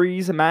Drew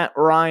Brees, Matt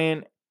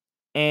Ryan,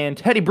 and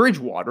Teddy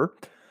Bridgewater,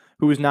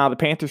 who is now the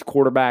Panthers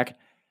quarterback.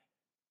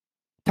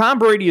 Tom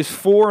Brady is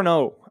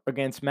 4-0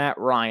 against Matt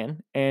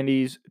Ryan, and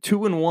he's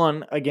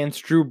 2-1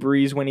 against Drew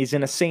Brees when he's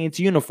in a Saints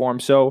uniform.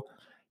 So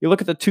you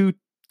look at the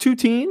two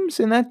teams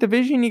in that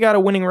division, you got a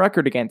winning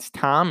record against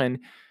Tom, and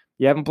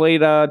you haven't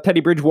played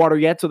Teddy Bridgewater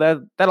yet, so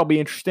that'll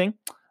be interesting.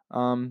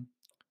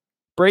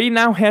 Brady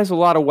now has a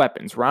lot of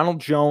weapons.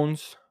 Ronald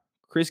Jones,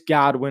 Chris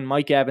Godwin,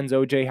 Mike Evans,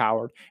 O.J.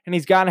 Howard, and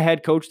he's got a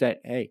head coach that,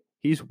 hey,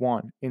 he's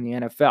won in the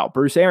NFL,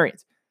 Bruce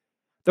Arians.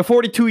 The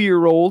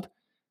 42-year-old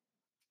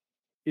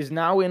is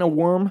now in a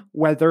warm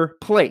weather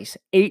place.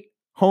 8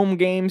 home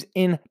games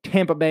in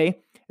Tampa Bay.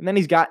 And then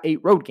he's got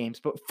 8 road games,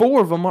 but 4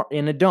 of them are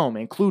in a dome,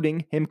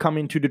 including him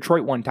coming to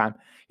Detroit one time.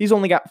 He's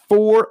only got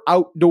 4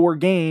 outdoor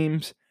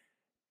games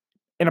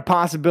and a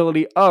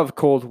possibility of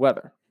cold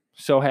weather.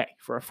 So, hey,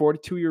 for a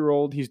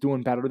 42-year-old, he's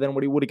doing better than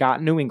what he would have got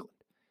in New England.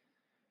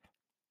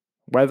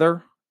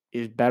 Weather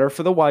is better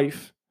for the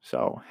wife.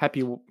 So,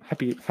 happy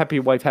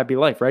wife, happy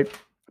life, right?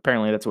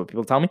 Apparently, that's what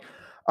people tell me.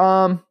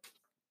 I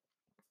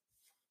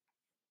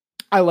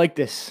like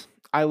this.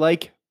 I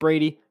like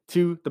Brady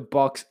to the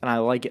Bucs, and I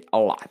like it a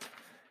lot.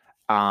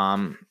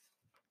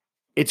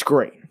 It's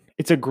great.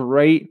 It's a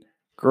great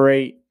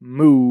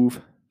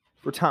move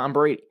for Tom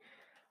Brady.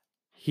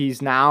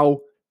 He's now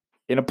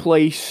in a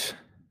place,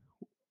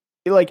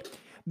 like,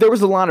 there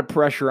was a lot of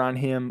pressure on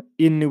him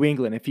in New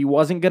England. If he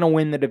wasn't going to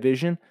win the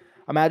division,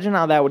 imagine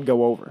how that would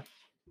go over.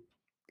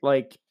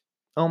 Like,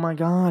 oh my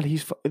God,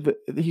 he's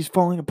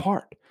falling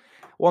apart.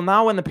 Well,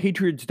 now when the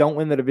Patriots don't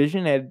win the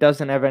division, it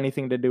doesn't have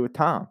anything to do with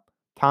Tom.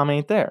 Tom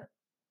ain't there,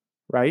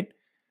 right?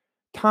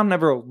 Tom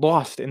never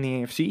lost in the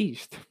AFC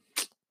East.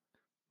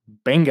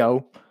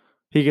 Bingo.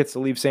 He gets to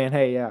leave saying,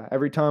 hey, yeah,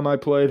 every time I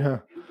played,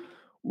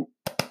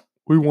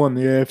 we won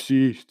the AFC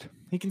East.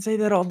 He can say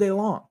that all day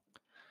long.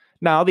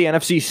 Now, the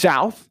NFC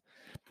South,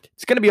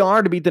 it's going to be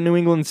hard to beat the New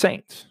England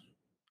Saints.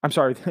 I'm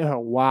sorry. Oh,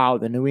 wow,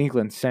 the New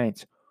England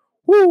Saints.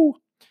 Woo!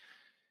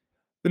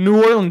 The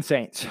New Orleans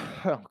Saints.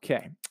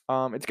 Okay.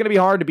 It's going to be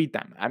hard to beat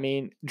them. I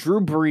mean, Drew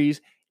Brees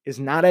is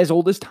not as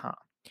old as Tom.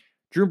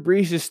 Drew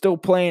Brees is still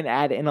playing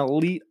at an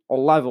elite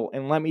level.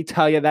 And let me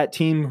tell you, that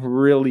team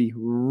really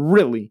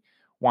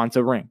wants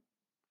a ring.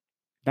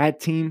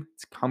 That team,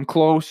 it's come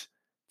close.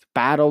 It's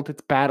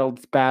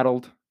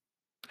battled.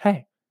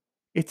 Hey,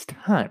 it's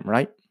time,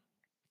 right?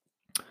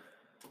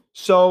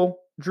 So,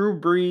 Drew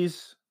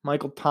Brees,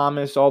 Michael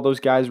Thomas, all those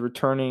guys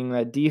returning,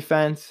 that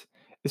defense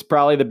is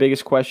probably the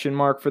biggest question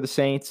mark for the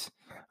Saints.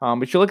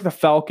 But you look at the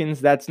Falcons,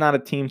 that's not a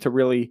team to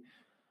really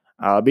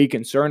be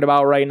concerned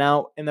about right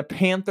now. And the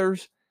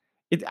Panthers,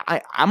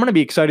 I'm going to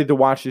be excited to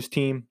watch this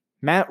team.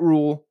 Matt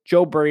Rule,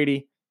 Joe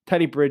Brady,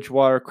 Teddy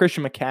Bridgewater,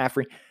 Christian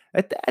McCaffrey.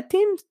 That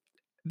team,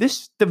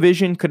 this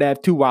division could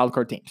have 2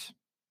 wildcard teams.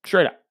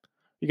 Straight up.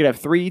 You could have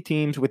 3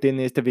 teams within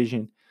this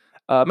division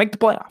make the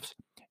playoffs.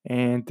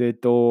 And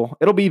it'll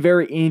be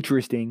very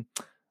interesting,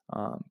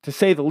 to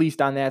say the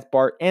least, on that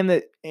part. And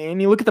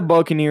you look at the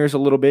Buccaneers a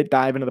little bit,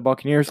 dive into the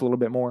Buccaneers a little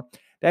bit more.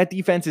 That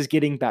defense is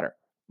getting better.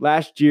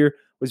 Last year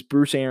was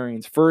Bruce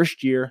Arians'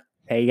 first year.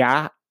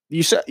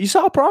 You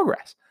saw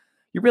progress.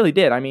 You really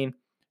did. I mean,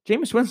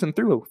 Jameis Winston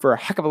threw for a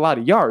heck of a lot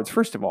of yards,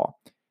 first of all.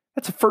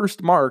 That's the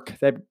first mark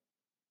that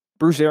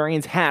Bruce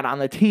Arians had on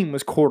the team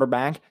was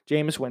quarterback,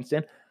 Jameis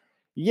Winston.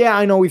 Yeah,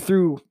 I know he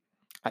threw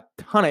a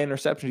ton of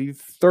interceptions. He threw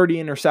 30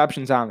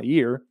 interceptions on the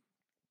year.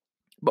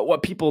 But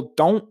what people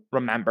don't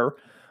remember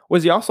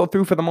was he also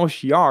threw for the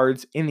most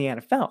yards in the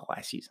NFL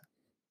last season.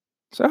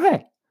 So,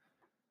 hey,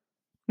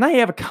 now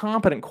you have a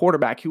competent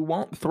quarterback who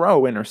won't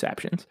throw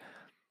interceptions.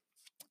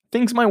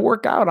 Things might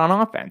work out on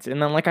offense.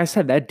 And then, like I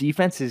said, that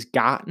defense has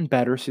gotten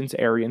better since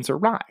Arians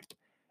arrived.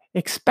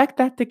 Expect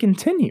that to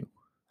continue.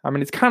 I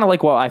mean, it's kind of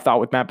like what I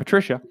thought with Matt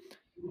Patricia.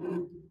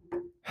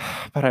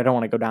 But I don't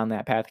want to go down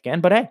that path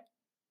again. But hey,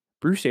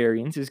 Bruce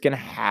Arians is going to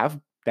have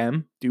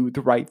them do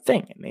the right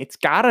thing. And it's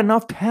got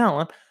enough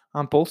talent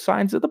on both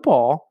sides of the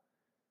ball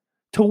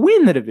to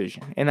win the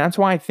division. And that's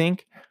why I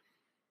think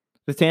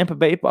the Tampa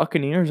Bay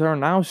Buccaneers are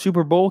now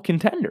Super Bowl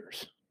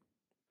contenders.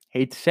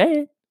 Hate to say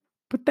it,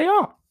 but they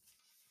are.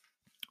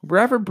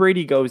 Wherever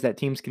Brady goes, that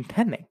team's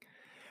contending.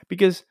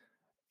 Because,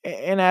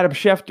 and Adam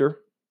Schefter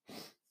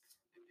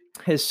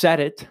has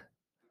said it,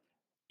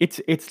 it's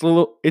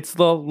the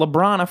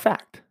LeBron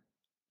effect,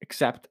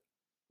 except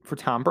for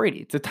Tom Brady.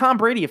 It's a Tom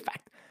Brady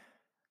effect.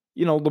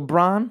 You know,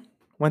 LeBron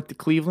went to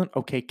Cleveland.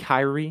 Okay,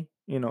 Kyrie,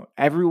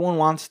 everyone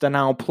wants to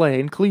now play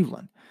in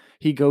Cleveland.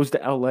 He goes to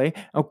LA.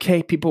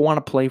 Okay, people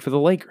want to play for the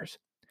Lakers.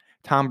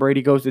 Tom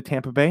Brady goes to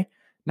Tampa Bay.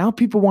 Now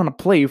people want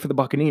to play for the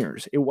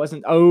Buccaneers. It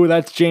wasn't, oh,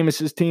 that's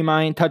Jameis's team,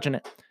 I ain't touching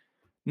it.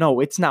 No,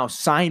 it's now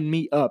sign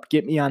me up.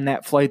 Get me on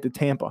that flight to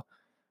Tampa.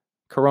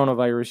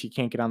 Coronavirus, you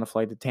can't get on the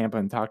flight to Tampa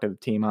and talk to the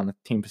team on the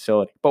team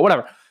facility. But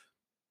whatever.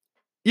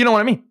 You know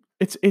what I mean?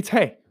 It's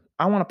hey,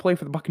 I want to play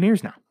for the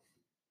Buccaneers now.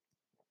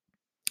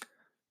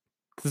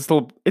 It's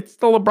the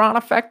LeBron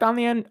effect on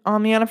the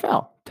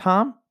NFL.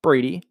 Tom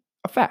Brady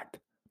effect.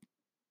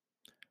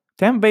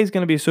 Tampa Bay is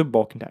going to be a Super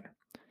Bowl contender.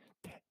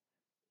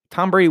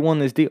 Tom Brady won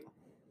this deal.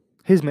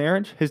 His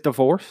marriage, his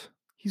divorce,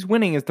 he's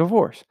winning his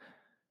divorce.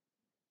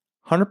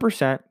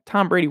 100%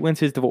 Tom Brady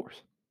wins his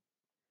divorce.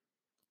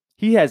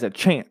 He has a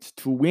chance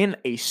to win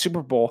a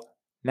Super Bowl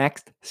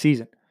next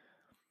season.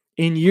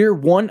 In year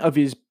 1 of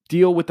his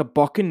deal with the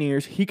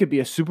Buccaneers, he could be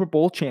a Super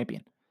Bowl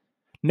champion.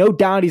 No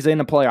doubt he's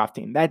in a playoff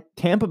team. That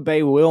Tampa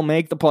Bay will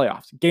make the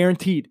playoffs.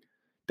 Guaranteed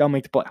they'll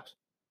make the playoffs.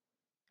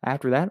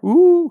 After that,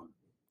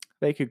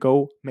 they could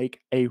go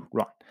make a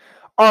run.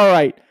 All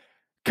right.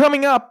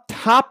 Coming up,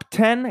 top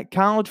 10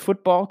 college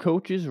football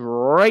coaches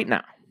right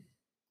now.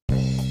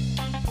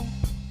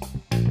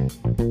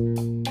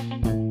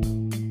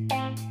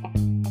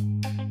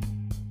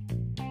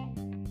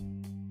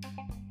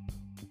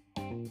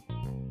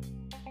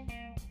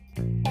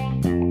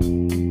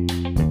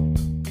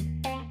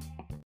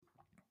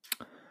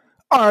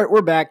 All right,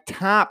 we're back.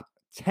 Top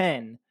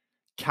 10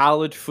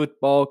 college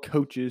football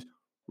coaches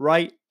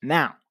right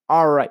now.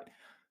 All right.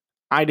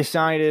 I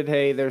decided,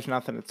 hey, there's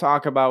nothing to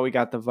talk about. We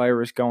got the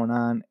virus going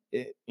on.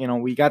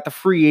 We got the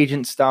free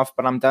agent stuff,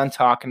 but I'm done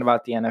talking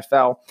about the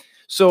NFL.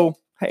 So,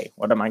 hey,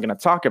 what am I going to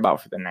talk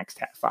about for the next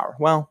half hour?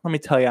 Well, let me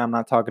tell you, I'm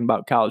not talking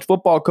about college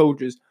football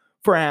coaches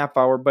for a half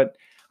hour, but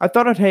I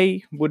thought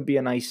would be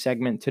a nice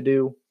segment to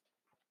do.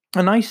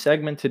 A nice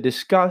segment to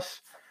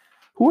discuss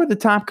who are the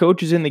top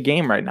coaches in the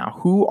game right now?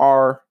 Who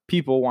are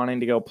people wanting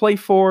to go play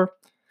for?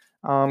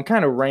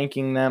 Kind of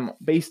ranking them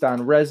based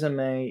on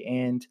resume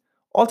and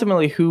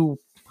ultimately who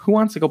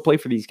wants to go play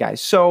for these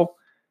guys. So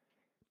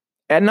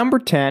at number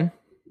 10,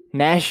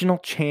 national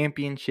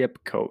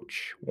championship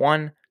coach.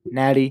 One,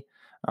 Natty,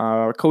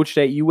 coached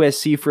at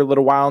USC for a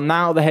little while.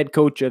 Now the head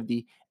coach of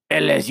the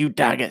LSU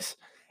Tigers.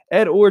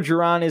 Ed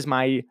Orgeron is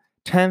my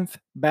 10th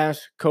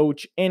best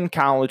coach in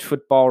college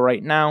football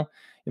right now.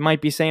 You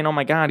might be saying, oh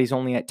my God, he's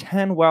only at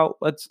 10. Well,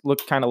 let's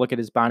look at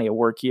his body of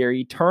work here.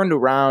 He turned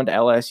around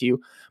LSU.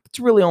 It's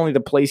really only the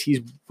place he's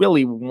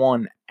really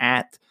won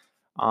at.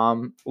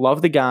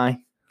 Love the guy.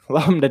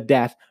 Love him to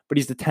death. But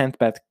he's the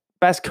 10th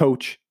best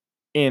coach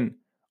in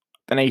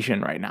the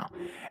nation right now.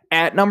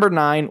 At number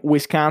 9,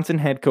 Wisconsin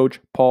head coach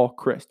Paul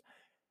Chryst.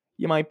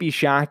 You might be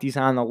shocked he's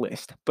on the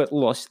list. But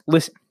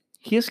listen,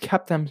 he has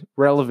kept them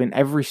relevant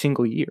every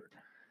single year.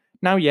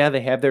 Now, yeah,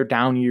 they have their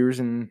down years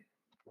and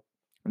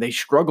they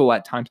struggle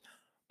at times.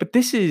 But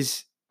this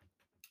is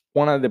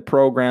one of the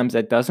programs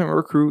that doesn't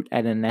recruit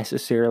at a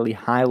necessarily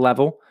high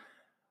level.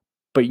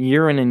 But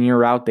year in and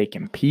year out, they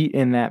compete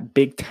in that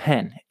Big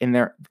Ten.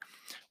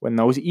 When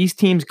those East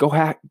teams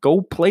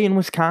go play in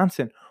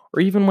Wisconsin, or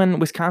even when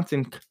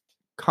Wisconsin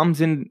comes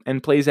in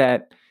and plays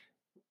in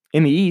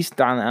the East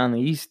on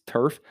the East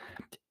turf,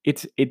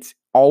 it's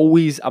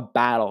always a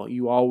battle.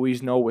 You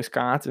always know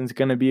Wisconsin's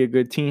going to be a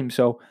good team.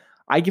 So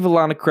I give a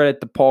lot of credit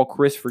to Paul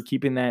Chryst for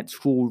keeping that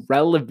school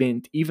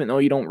relevant, even though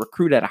you don't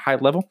recruit at a high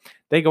level.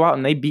 They go out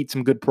and they beat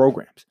some good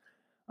programs.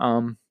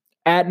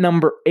 At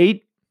number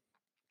 8,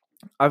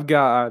 I've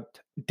got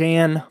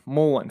Dan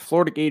Mullen,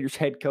 Florida Gators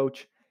head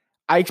coach.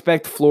 I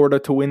expect Florida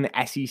to win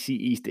the SEC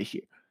East this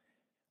year.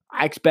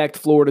 I expect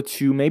Florida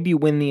to maybe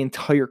win the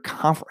entire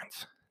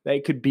conference.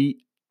 They could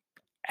beat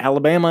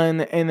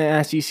Alabama in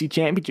the SEC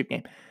championship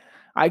game.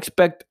 I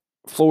expect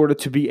Florida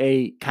to be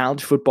a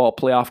college football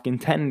playoff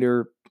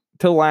contender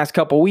till the last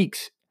couple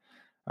weeks.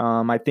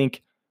 I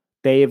think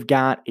they have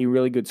got a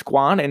really good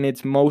squad, and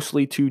it's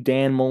mostly to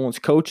Dan Mullen's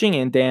coaching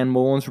and Dan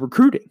Mullen's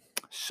recruiting.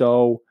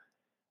 So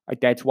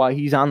that's why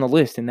he's on the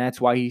list, and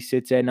that's why he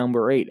sits at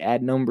number 8.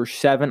 At number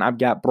 7, I've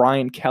got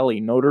Brian Kelly,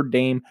 Notre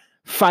Dame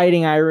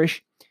Fighting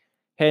Irish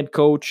head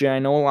coach. I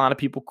know a lot of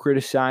people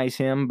criticize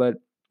him, but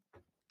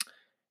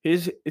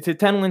it's a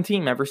 10-win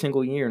team every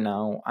single year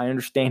now. I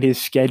understand his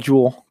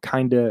schedule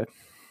kind of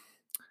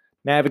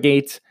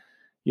navigates.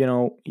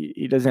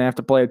 He doesn't have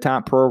to play a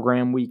top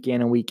program week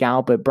in and week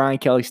out, but Brian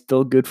Kelly's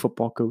still a good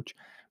football coach.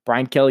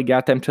 Brian Kelly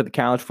got them to the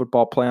college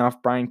football playoff.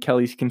 Brian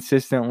Kelly's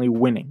consistently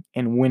winning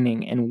and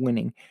winning and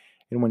winning.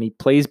 And when he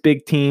plays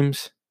big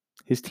teams,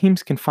 his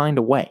teams can find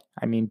a way.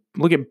 I mean,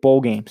 look at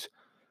bowl games.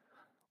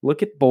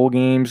 Look at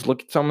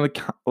some of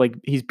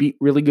he's beat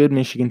really good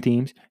Michigan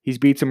teams. He's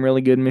beat some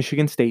really good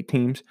Michigan State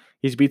teams.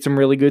 He's beat some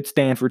really good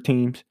Stanford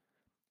teams.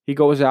 He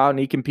goes out and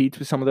he competes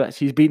with some of the best.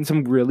 He's beaten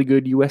some really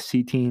good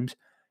USC teams.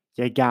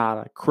 You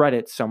gotta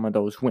credit some of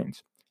those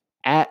wins.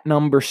 At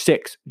number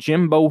 6,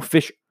 Jimbo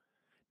Fisher.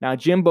 Now,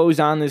 Jimbo's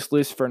on this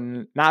list for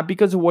not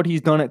because of what he's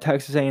done at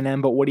Texas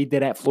A&M, but what he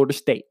did at Florida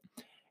State.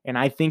 And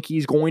I think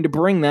he's going to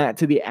bring that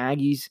to the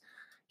Aggies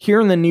here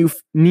in the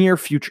near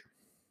future.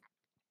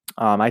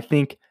 I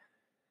think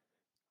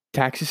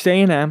Texas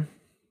A&M,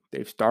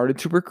 they've started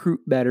to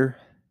recruit better.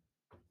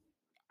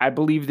 I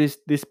believe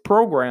this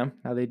program,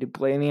 now they do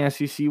play in the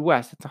SEC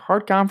West. It's a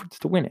hard conference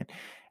to win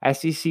in.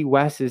 SEC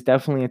West is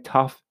definitely a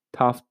tough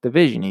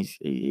division.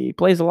 He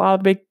plays a lot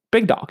of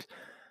big dogs.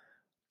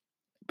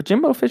 But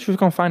Jimbo Fisher's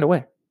going to find a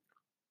way.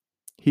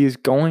 He is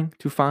going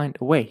to find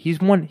a way. He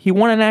won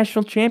a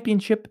national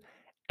championship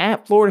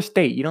at Florida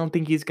State. You don't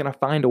think he's going to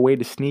find a way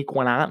to sneak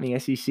one out in the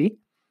SEC?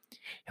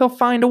 He'll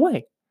find a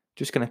way.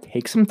 Just going to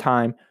take some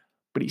time,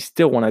 but he's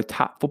still one of the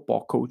top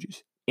football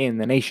coaches in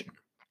the nation.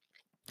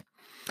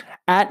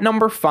 At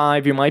number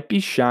 5, you might be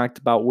shocked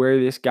about where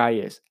this guy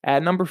is.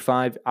 At number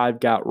 5,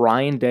 I've got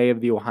Ryan Day of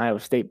the Ohio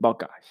State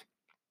Buckeyes.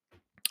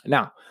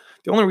 Now,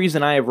 the only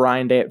reason I have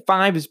Ryan Day at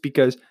 5 is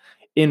because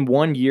in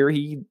 1 year,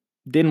 he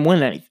didn't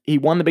win anything. He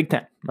won the Big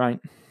Ten, right?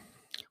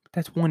 But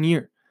that's 1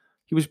 year.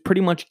 He was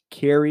pretty much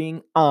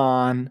carrying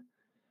on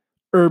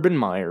Urban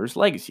Meyer's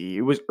legacy.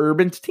 It was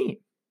Urban's team.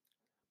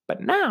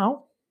 But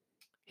now,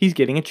 he's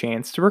getting a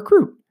chance to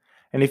recruit.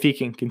 And if he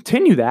can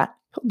continue that,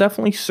 he'll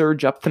definitely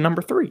surge up to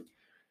number 3.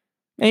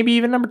 Maybe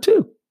even number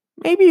 2.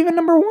 Maybe even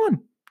number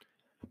 1.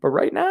 But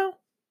right now,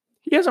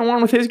 he hasn't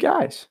won with his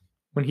guys.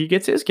 When he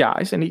gets his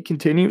guys and he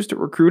continues to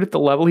recruit at the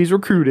level he's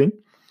recruiting,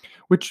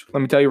 which,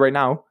 let me tell you right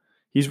now,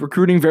 he's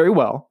recruiting very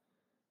well.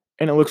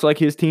 And it looks like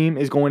his team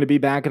is going to be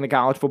back in the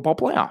college football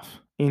playoff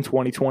in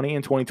 2020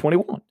 and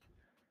 2021.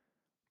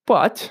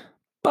 But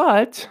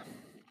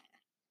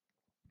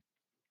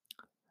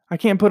I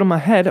can't put him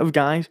ahead of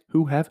guys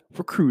who have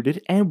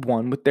recruited and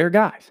won with their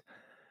guys.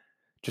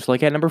 Just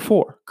like at number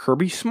 4,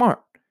 Kirby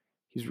Smart.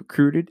 He's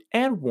recruited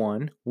and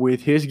won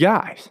with his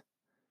guys.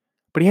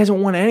 But he hasn't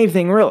won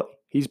anything really.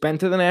 He's been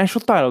to the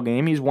national title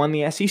game. He's won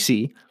the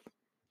SEC.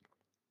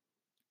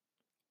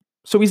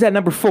 So he's at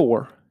number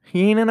 4.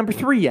 He ain't at number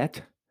 3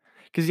 yet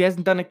because he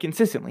hasn't done it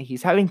consistently.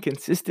 He's having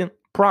consistency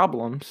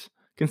problems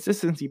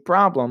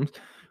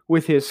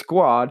with his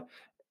squad.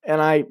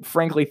 And I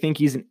frankly think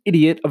he's an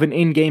idiot of an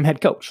in-game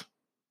head coach.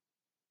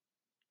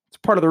 It's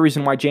part of the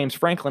reason why James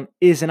Franklin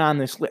isn't on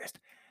this list.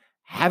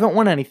 Haven't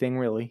won anything,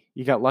 really.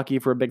 You got lucky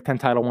for a Big Ten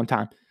title one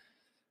time.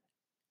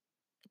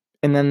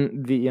 And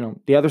then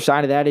the other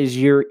side of that is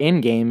your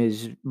in-game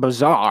is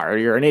bizarre.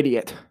 You're an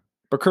idiot.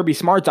 But Kirby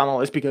Smart's on the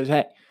list because,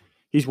 hey,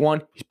 he's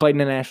won. He's played in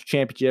the national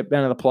championship,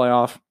 been in the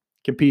playoff,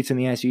 competes in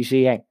the SEC.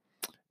 Hey,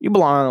 you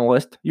belong on the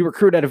list. You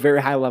recruit at a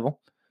very high level.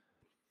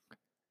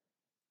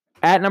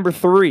 At number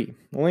 3,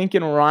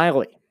 Lincoln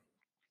Riley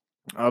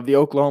of the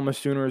Oklahoma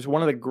Sooners,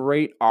 one of the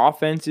great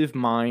offensive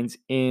minds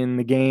in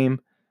the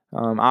game.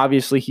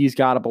 Obviously, he's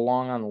got to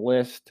belong on the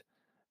list.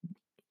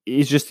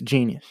 He's just a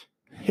genius.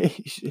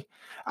 If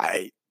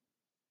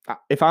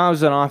I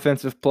was an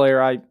offensive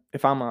player,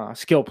 if I'm a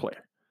skill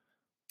player,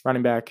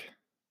 running back,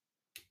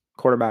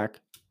 quarterback,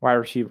 wide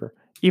receiver,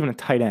 even a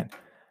tight end,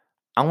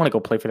 I want to go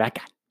play for that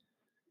guy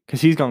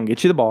because he's going to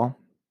get you the ball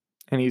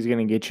and he's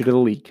going to get you to the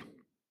league.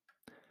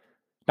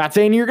 Not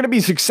saying you're going to be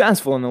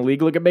successful in the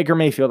league. Look at Baker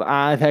Mayfield.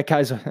 That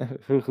guy's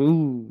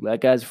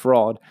a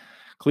fraud.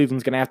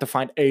 Cleveland's going to have to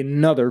find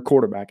another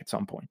quarterback at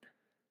some point.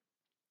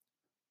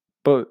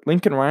 But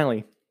Lincoln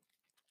Riley,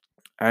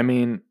 I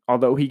mean,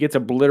 although he gets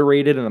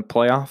obliterated in the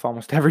playoff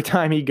almost every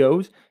time he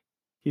goes,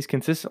 he's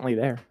consistently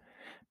there.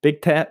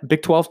 Big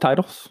 12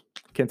 titles,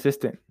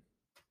 consistent.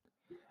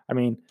 I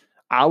mean,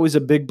 I was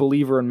a big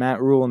believer in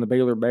Matt Rule and the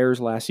Baylor Bears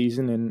last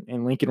season,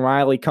 and Lincoln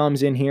Riley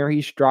comes in here,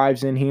 he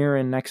strives in here,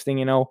 and next thing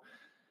you know,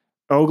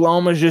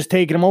 Oklahoma's just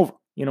taking him over.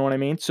 You know what I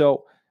mean?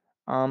 So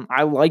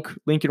I like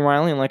Lincoln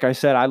Riley, and like I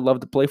said, I'd love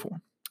to play for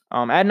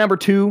him. At number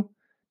 2,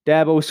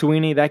 Dabo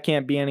Swinney. That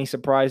can't be any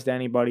surprise to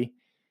anybody.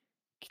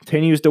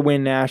 Continues to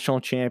win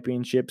national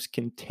championships,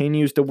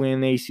 continues to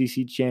win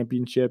ACC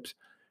championships,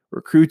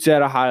 recruits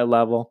at a high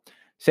level.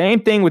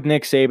 Same thing with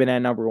Nick Saban at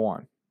number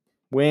 1.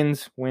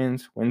 Wins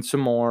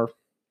some more.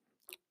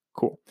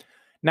 Cool.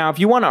 Now, if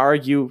you want to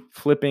argue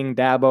flipping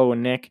Dabo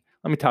and Nick,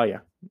 let me tell you.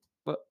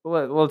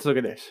 Let's look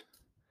at this.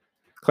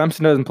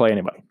 Clemson doesn't play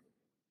anybody.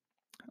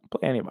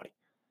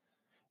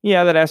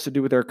 Yeah, that has to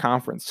do with their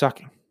conference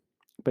sucking.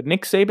 But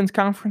Nick Saban's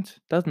conference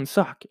doesn't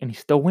suck, and he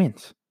still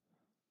wins.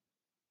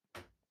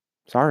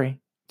 Sorry.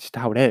 Just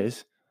how it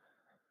is.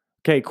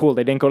 Okay, cool.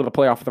 They didn't go to the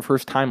playoff for the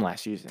first time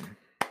last season.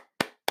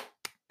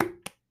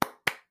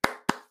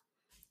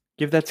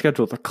 Give that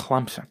schedule to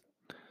Clemson,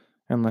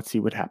 and let's see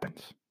what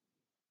happens.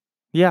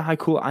 Yeah,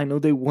 cool. I know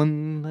they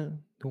won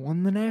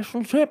the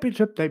national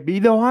championship. They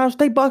beat the Ohio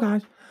State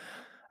Buckeyes.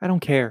 I don't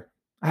care.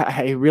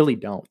 I really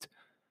don't.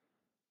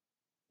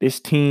 This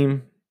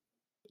team,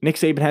 Nick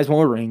Saban has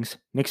more rings.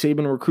 Nick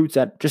Saban recruits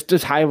at just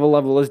as high of a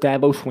level as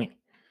Dabo Swinney.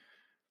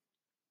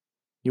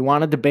 You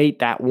want to debate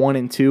that 1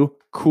 and 2?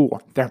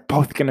 Cool. They're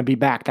both going to be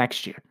back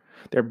next year.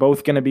 They're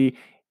both going to be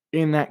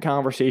in that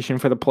conversation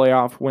for the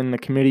playoff when the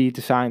committee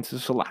decides to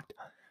select.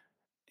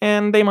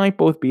 And they might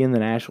both be in the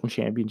national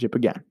championship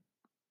again.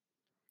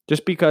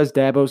 Just because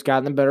Dabo's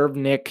gotten the better of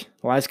Nick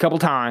the last couple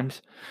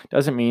times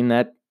doesn't mean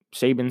that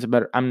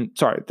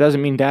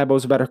doesn't mean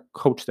Dabo's a better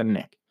coach than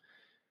Nick.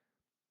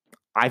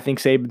 I think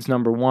Saban's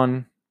number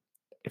 1.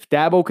 If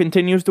Dabo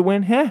continues to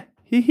win,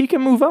 he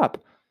can move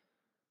up.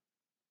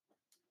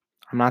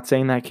 I'm not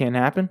saying that can't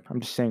happen.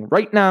 I'm just saying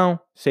right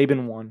now,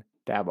 Saban 1,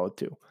 Dabo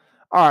 2.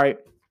 All right,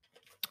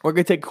 we're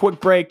going to take a quick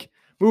break,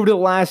 move to the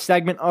last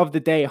segment of the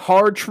day,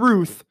 Hard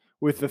Truth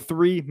with the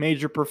 3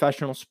 major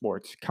professional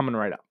sports, coming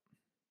right up.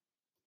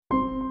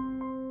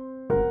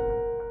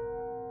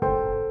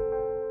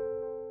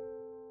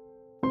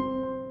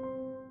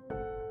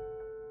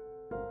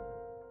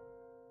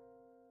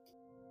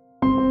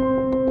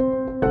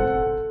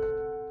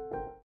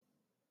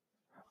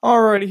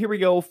 Alrighty, here we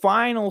go.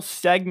 Final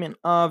segment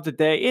of the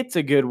day. It's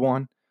a good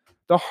one.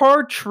 The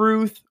hard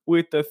truth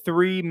with the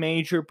 3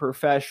 major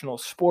professional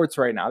sports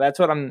right now. That's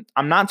what I'm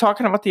not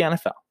talking about the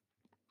NFL.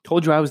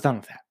 Told you I was done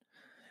with that.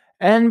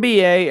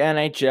 NBA,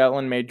 NHL,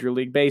 and Major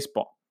League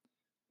Baseball.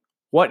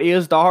 What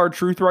is the hard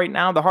truth right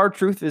now? The hard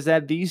truth is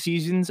that these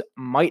seasons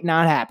might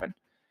not happen.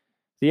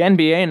 The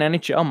NBA and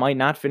NHL might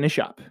not finish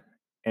up.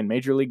 In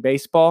Major League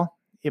Baseball,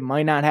 it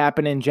might not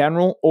happen in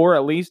general, or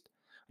at least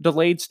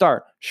delayed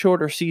start,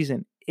 shorter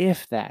season,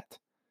 if that.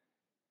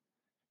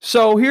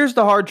 So here's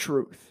the hard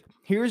truth.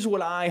 Here's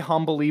what I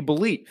humbly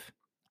believe.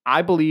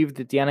 I believe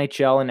that the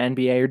NHL and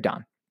NBA are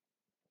done.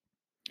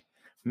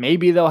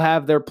 Maybe they'll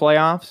have their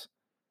playoffs,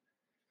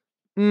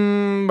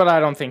 but I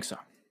don't think so.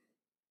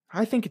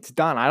 I think it's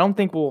done. I don't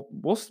think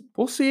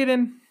we'll see it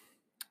in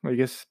I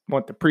guess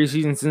the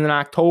preseason's in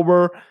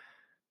October.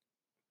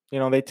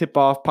 They tip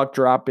off puck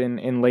drop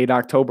in late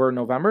October,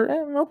 November.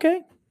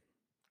 Okay.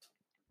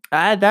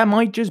 That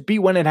might just be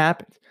when it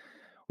happens.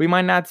 We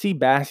might not see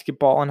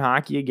basketball and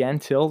hockey again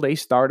till they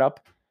start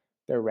up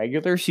their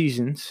regular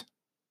seasons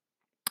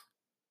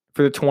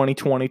for the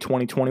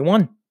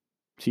 2020-2021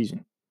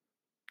 season.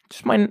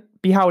 Just might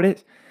be how it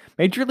is.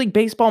 Major League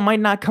Baseball might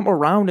not come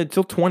around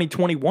until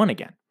 2021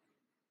 again.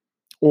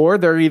 Or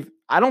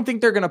I don't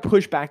think they're going to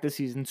push back the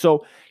season.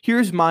 So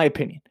here's my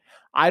opinion.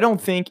 I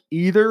don't think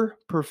either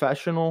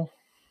professional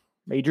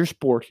major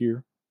sport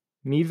here,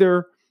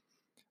 neither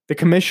the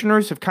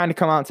commissioners have kind of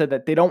come out and said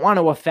that they don't want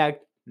to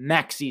affect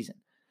next season.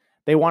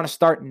 They want to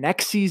start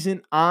next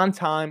season on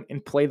time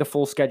and play the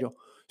full schedule.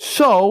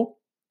 So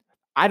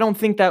I don't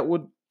think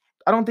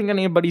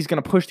anybody's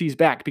going to push these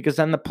back, because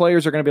then the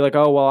players are going to be like,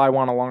 oh, well, I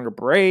want a longer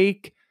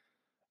break.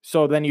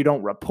 So then you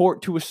don't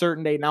report to a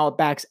certain date. Now it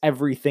backs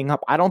everything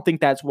up. I don't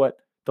think that's what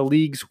the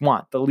leagues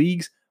want. The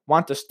leagues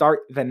want to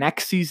start the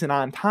next season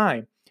on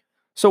time.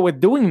 So with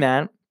doing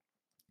that,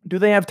 do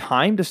they have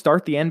time to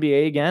start the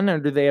NBA again? Or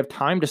do they have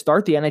time to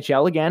start the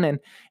NHL again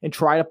and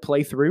try to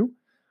play through?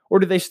 Or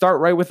do they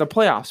start right with the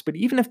playoffs? But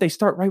even if they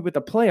start right with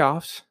the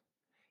playoffs,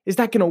 is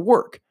that going to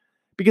work?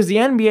 Because the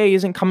NBA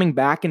isn't coming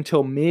back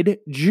until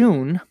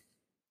mid-June.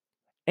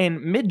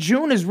 And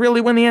mid-June is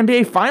really when the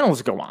NBA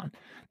finals go on.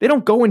 They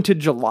don't go into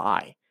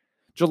July.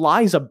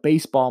 July is a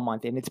baseball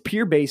month, and it's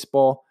pure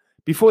baseball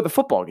before the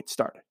football gets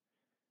started.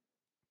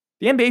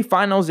 The NBA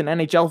finals and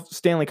NHL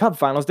Stanley Cup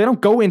finals, they don't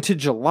go into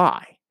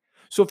July.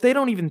 So if they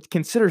don't even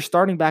consider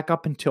starting back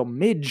up until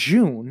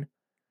mid-June,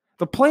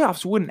 the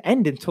playoffs wouldn't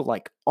end until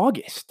like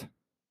August.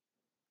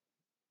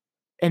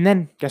 And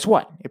then guess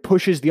what? It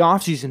pushes the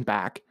offseason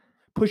back,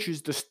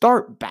 pushes the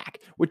start back,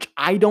 which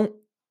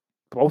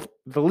both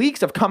the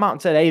leagues have come out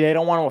and said, hey, they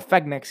don't want to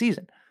affect next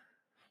season.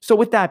 So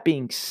with that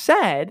being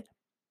said,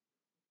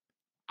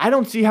 I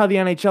don't see how the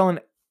NHL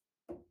and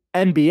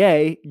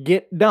NBA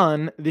get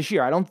done this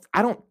year. I don't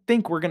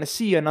think we're going to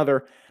see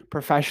another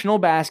professional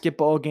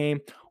basketball game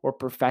or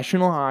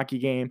professional hockey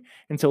game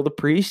until the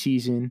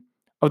preseason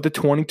of the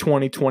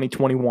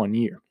 2020-2021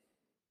 year.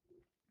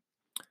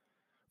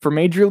 For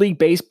Major League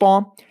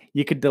Baseball,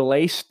 you could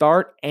delay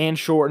start and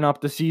shorten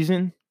up the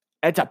season.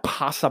 It's a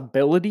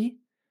possibility,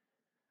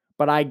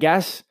 but I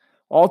guess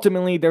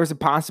ultimately there's a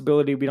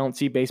possibility we don't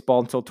see baseball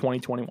until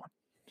 2021.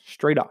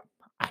 Straight up.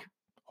 I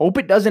hope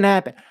it doesn't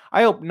happen.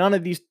 I hope none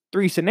of these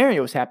three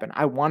scenarios happen.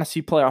 I want to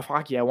see playoff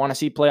hockey. I want to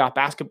see playoff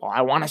basketball.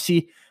 I want to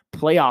see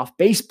playoff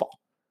baseball.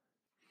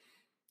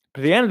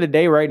 But at the end of the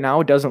day, right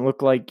now, it doesn't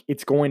look like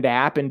it's going to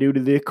happen due to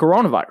the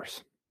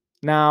coronavirus.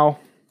 Now,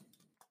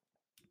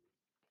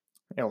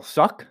 it'll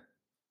suck,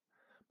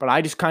 but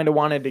I just kind of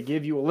wanted to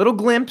give you a little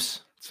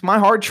glimpse. It's my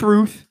hard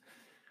truth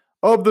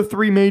of the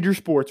three major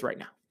sports right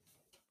now.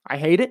 I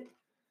hate it.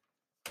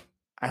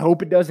 I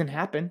hope it doesn't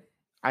happen.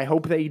 I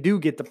hope they do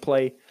get to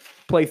play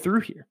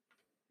through here.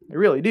 I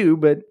really do,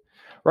 but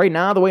right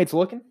now, the way it's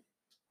looking,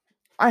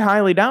 I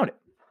highly doubt it.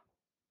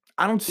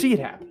 I don't see it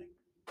happening.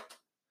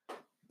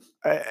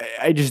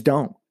 I just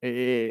don't.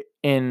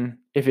 And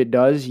if it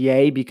does,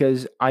 yay,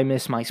 because I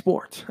miss my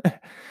sports.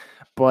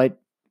 But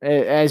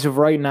as of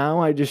right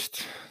now,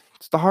 it's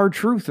the hard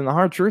truth. And the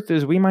hard truth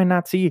is we might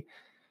not see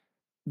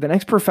the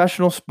next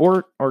professional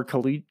sport or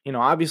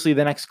obviously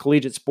the next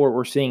collegiate sport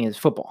we're seeing is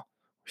football.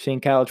 We're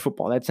seeing college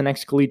football. That's the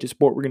next collegiate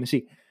sport we're going to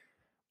see.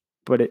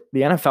 But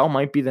the NFL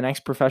might be the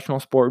next professional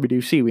sport we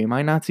do see. We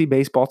might not see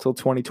baseball till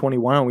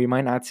 2021. We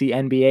might not see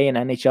NBA and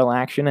NHL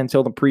action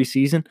until the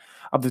preseason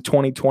of the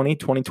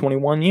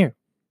 2020-2021 year.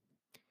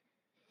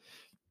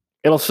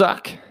 It'll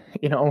suck.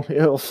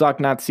 It'll suck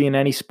not seeing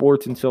any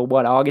sports until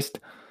August?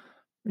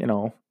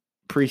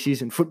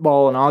 Preseason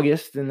football in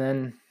August. And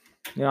then,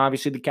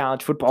 obviously the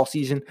college football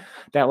season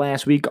that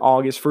last week,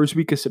 August, first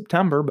week of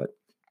September. But,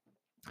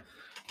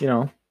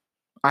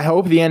 I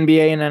hope the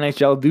NBA and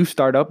NHL do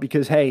start up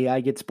because, hey,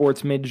 I get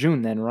sports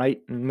mid-June then,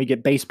 right? And we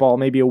get baseball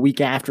maybe a week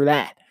after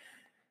that.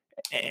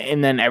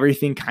 And then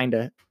everything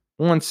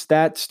once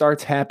that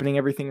starts happening,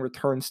 everything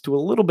returns to a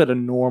little bit of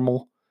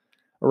normal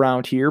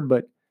around here.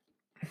 But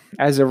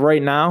as of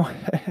right now,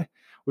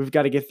 we've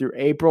got to get through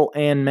April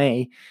and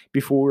May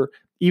before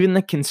even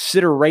just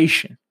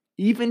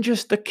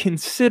the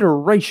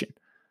consideration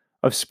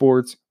of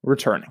sports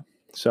returning.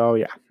 So,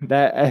 yeah,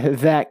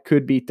 that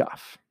could be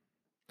tough.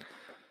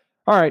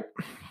 All right.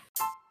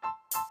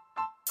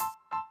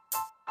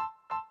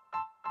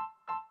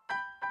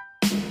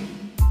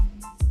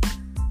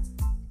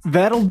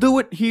 That'll do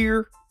it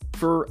here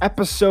for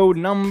episode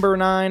number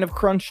 9 of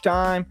Crunch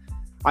Time.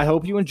 I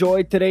hope you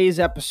enjoyed today's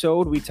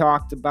episode. We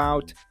talked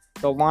about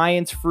the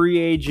Lions free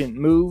agent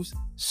moves.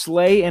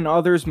 Slay and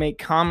others make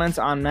comments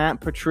on Matt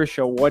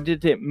Patricia. What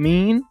did it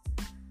mean?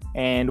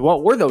 And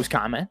what were those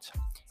comments?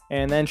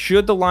 And then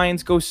should the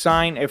Lions go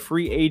sign a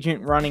free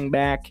agent running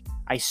back?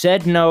 I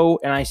said no,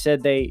 and I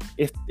said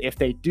if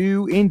they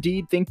do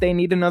indeed think they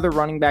need another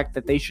running back,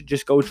 that they should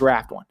just go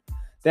draft one.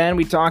 Then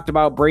we talked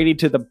about Brady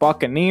to the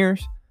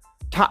Buccaneers,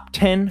 top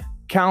 10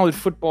 college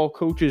football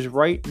coaches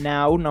right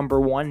now.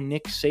 Number 1,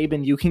 Nick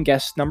Saban. You can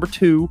guess number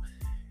 2,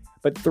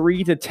 but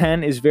 3 to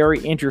 10 is very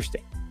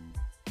interesting.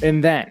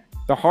 And then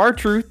the hard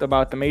truth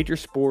about the major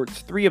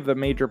sports, 3 of the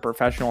major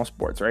professional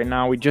sports right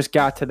now. We just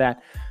got to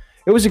that.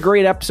 It was a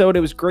great episode.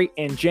 It was great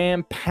and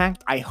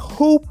jam-packed. I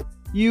hope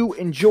you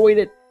enjoyed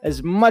it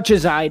as much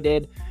as I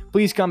did.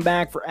 Please come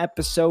back for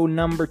episode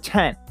number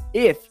 10.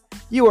 If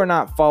you are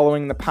not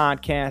following the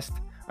podcast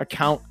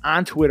account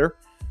on Twitter,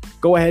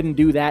 go ahead and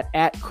do that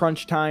at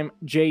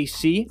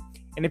CrunchTimeJC.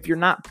 And if you're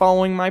not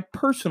following my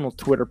personal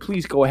Twitter,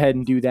 please go ahead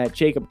and do that,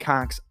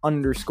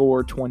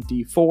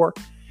 JacobCox_24.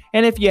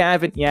 And if you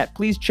haven't yet,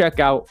 please check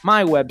out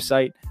my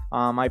website.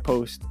 I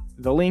post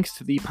the links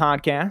to the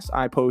podcast.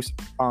 I post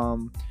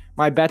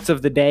my bets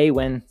of the day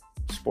when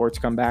sports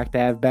come back to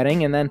have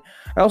betting. And then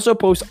I also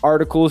post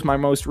articles, my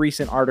most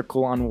recent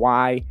article on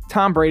why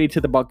Tom Brady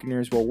to the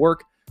Buccaneers will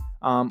work.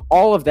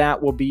 All of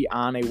that will be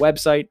on a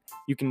website.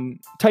 You can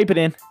type it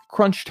in,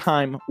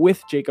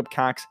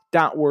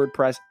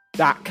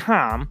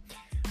 crunchtimewithjacobcox.wordpress.com.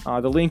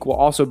 The link will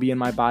also be in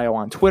my bio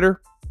on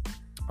Twitter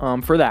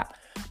for that.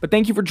 But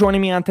thank you for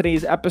joining me on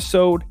today's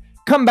episode.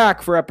 Come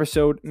back for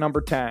episode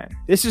number 10.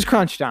 This is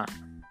Crunch Time.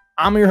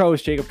 I'm your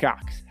host, Jacob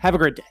Cox. Have a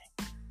great day.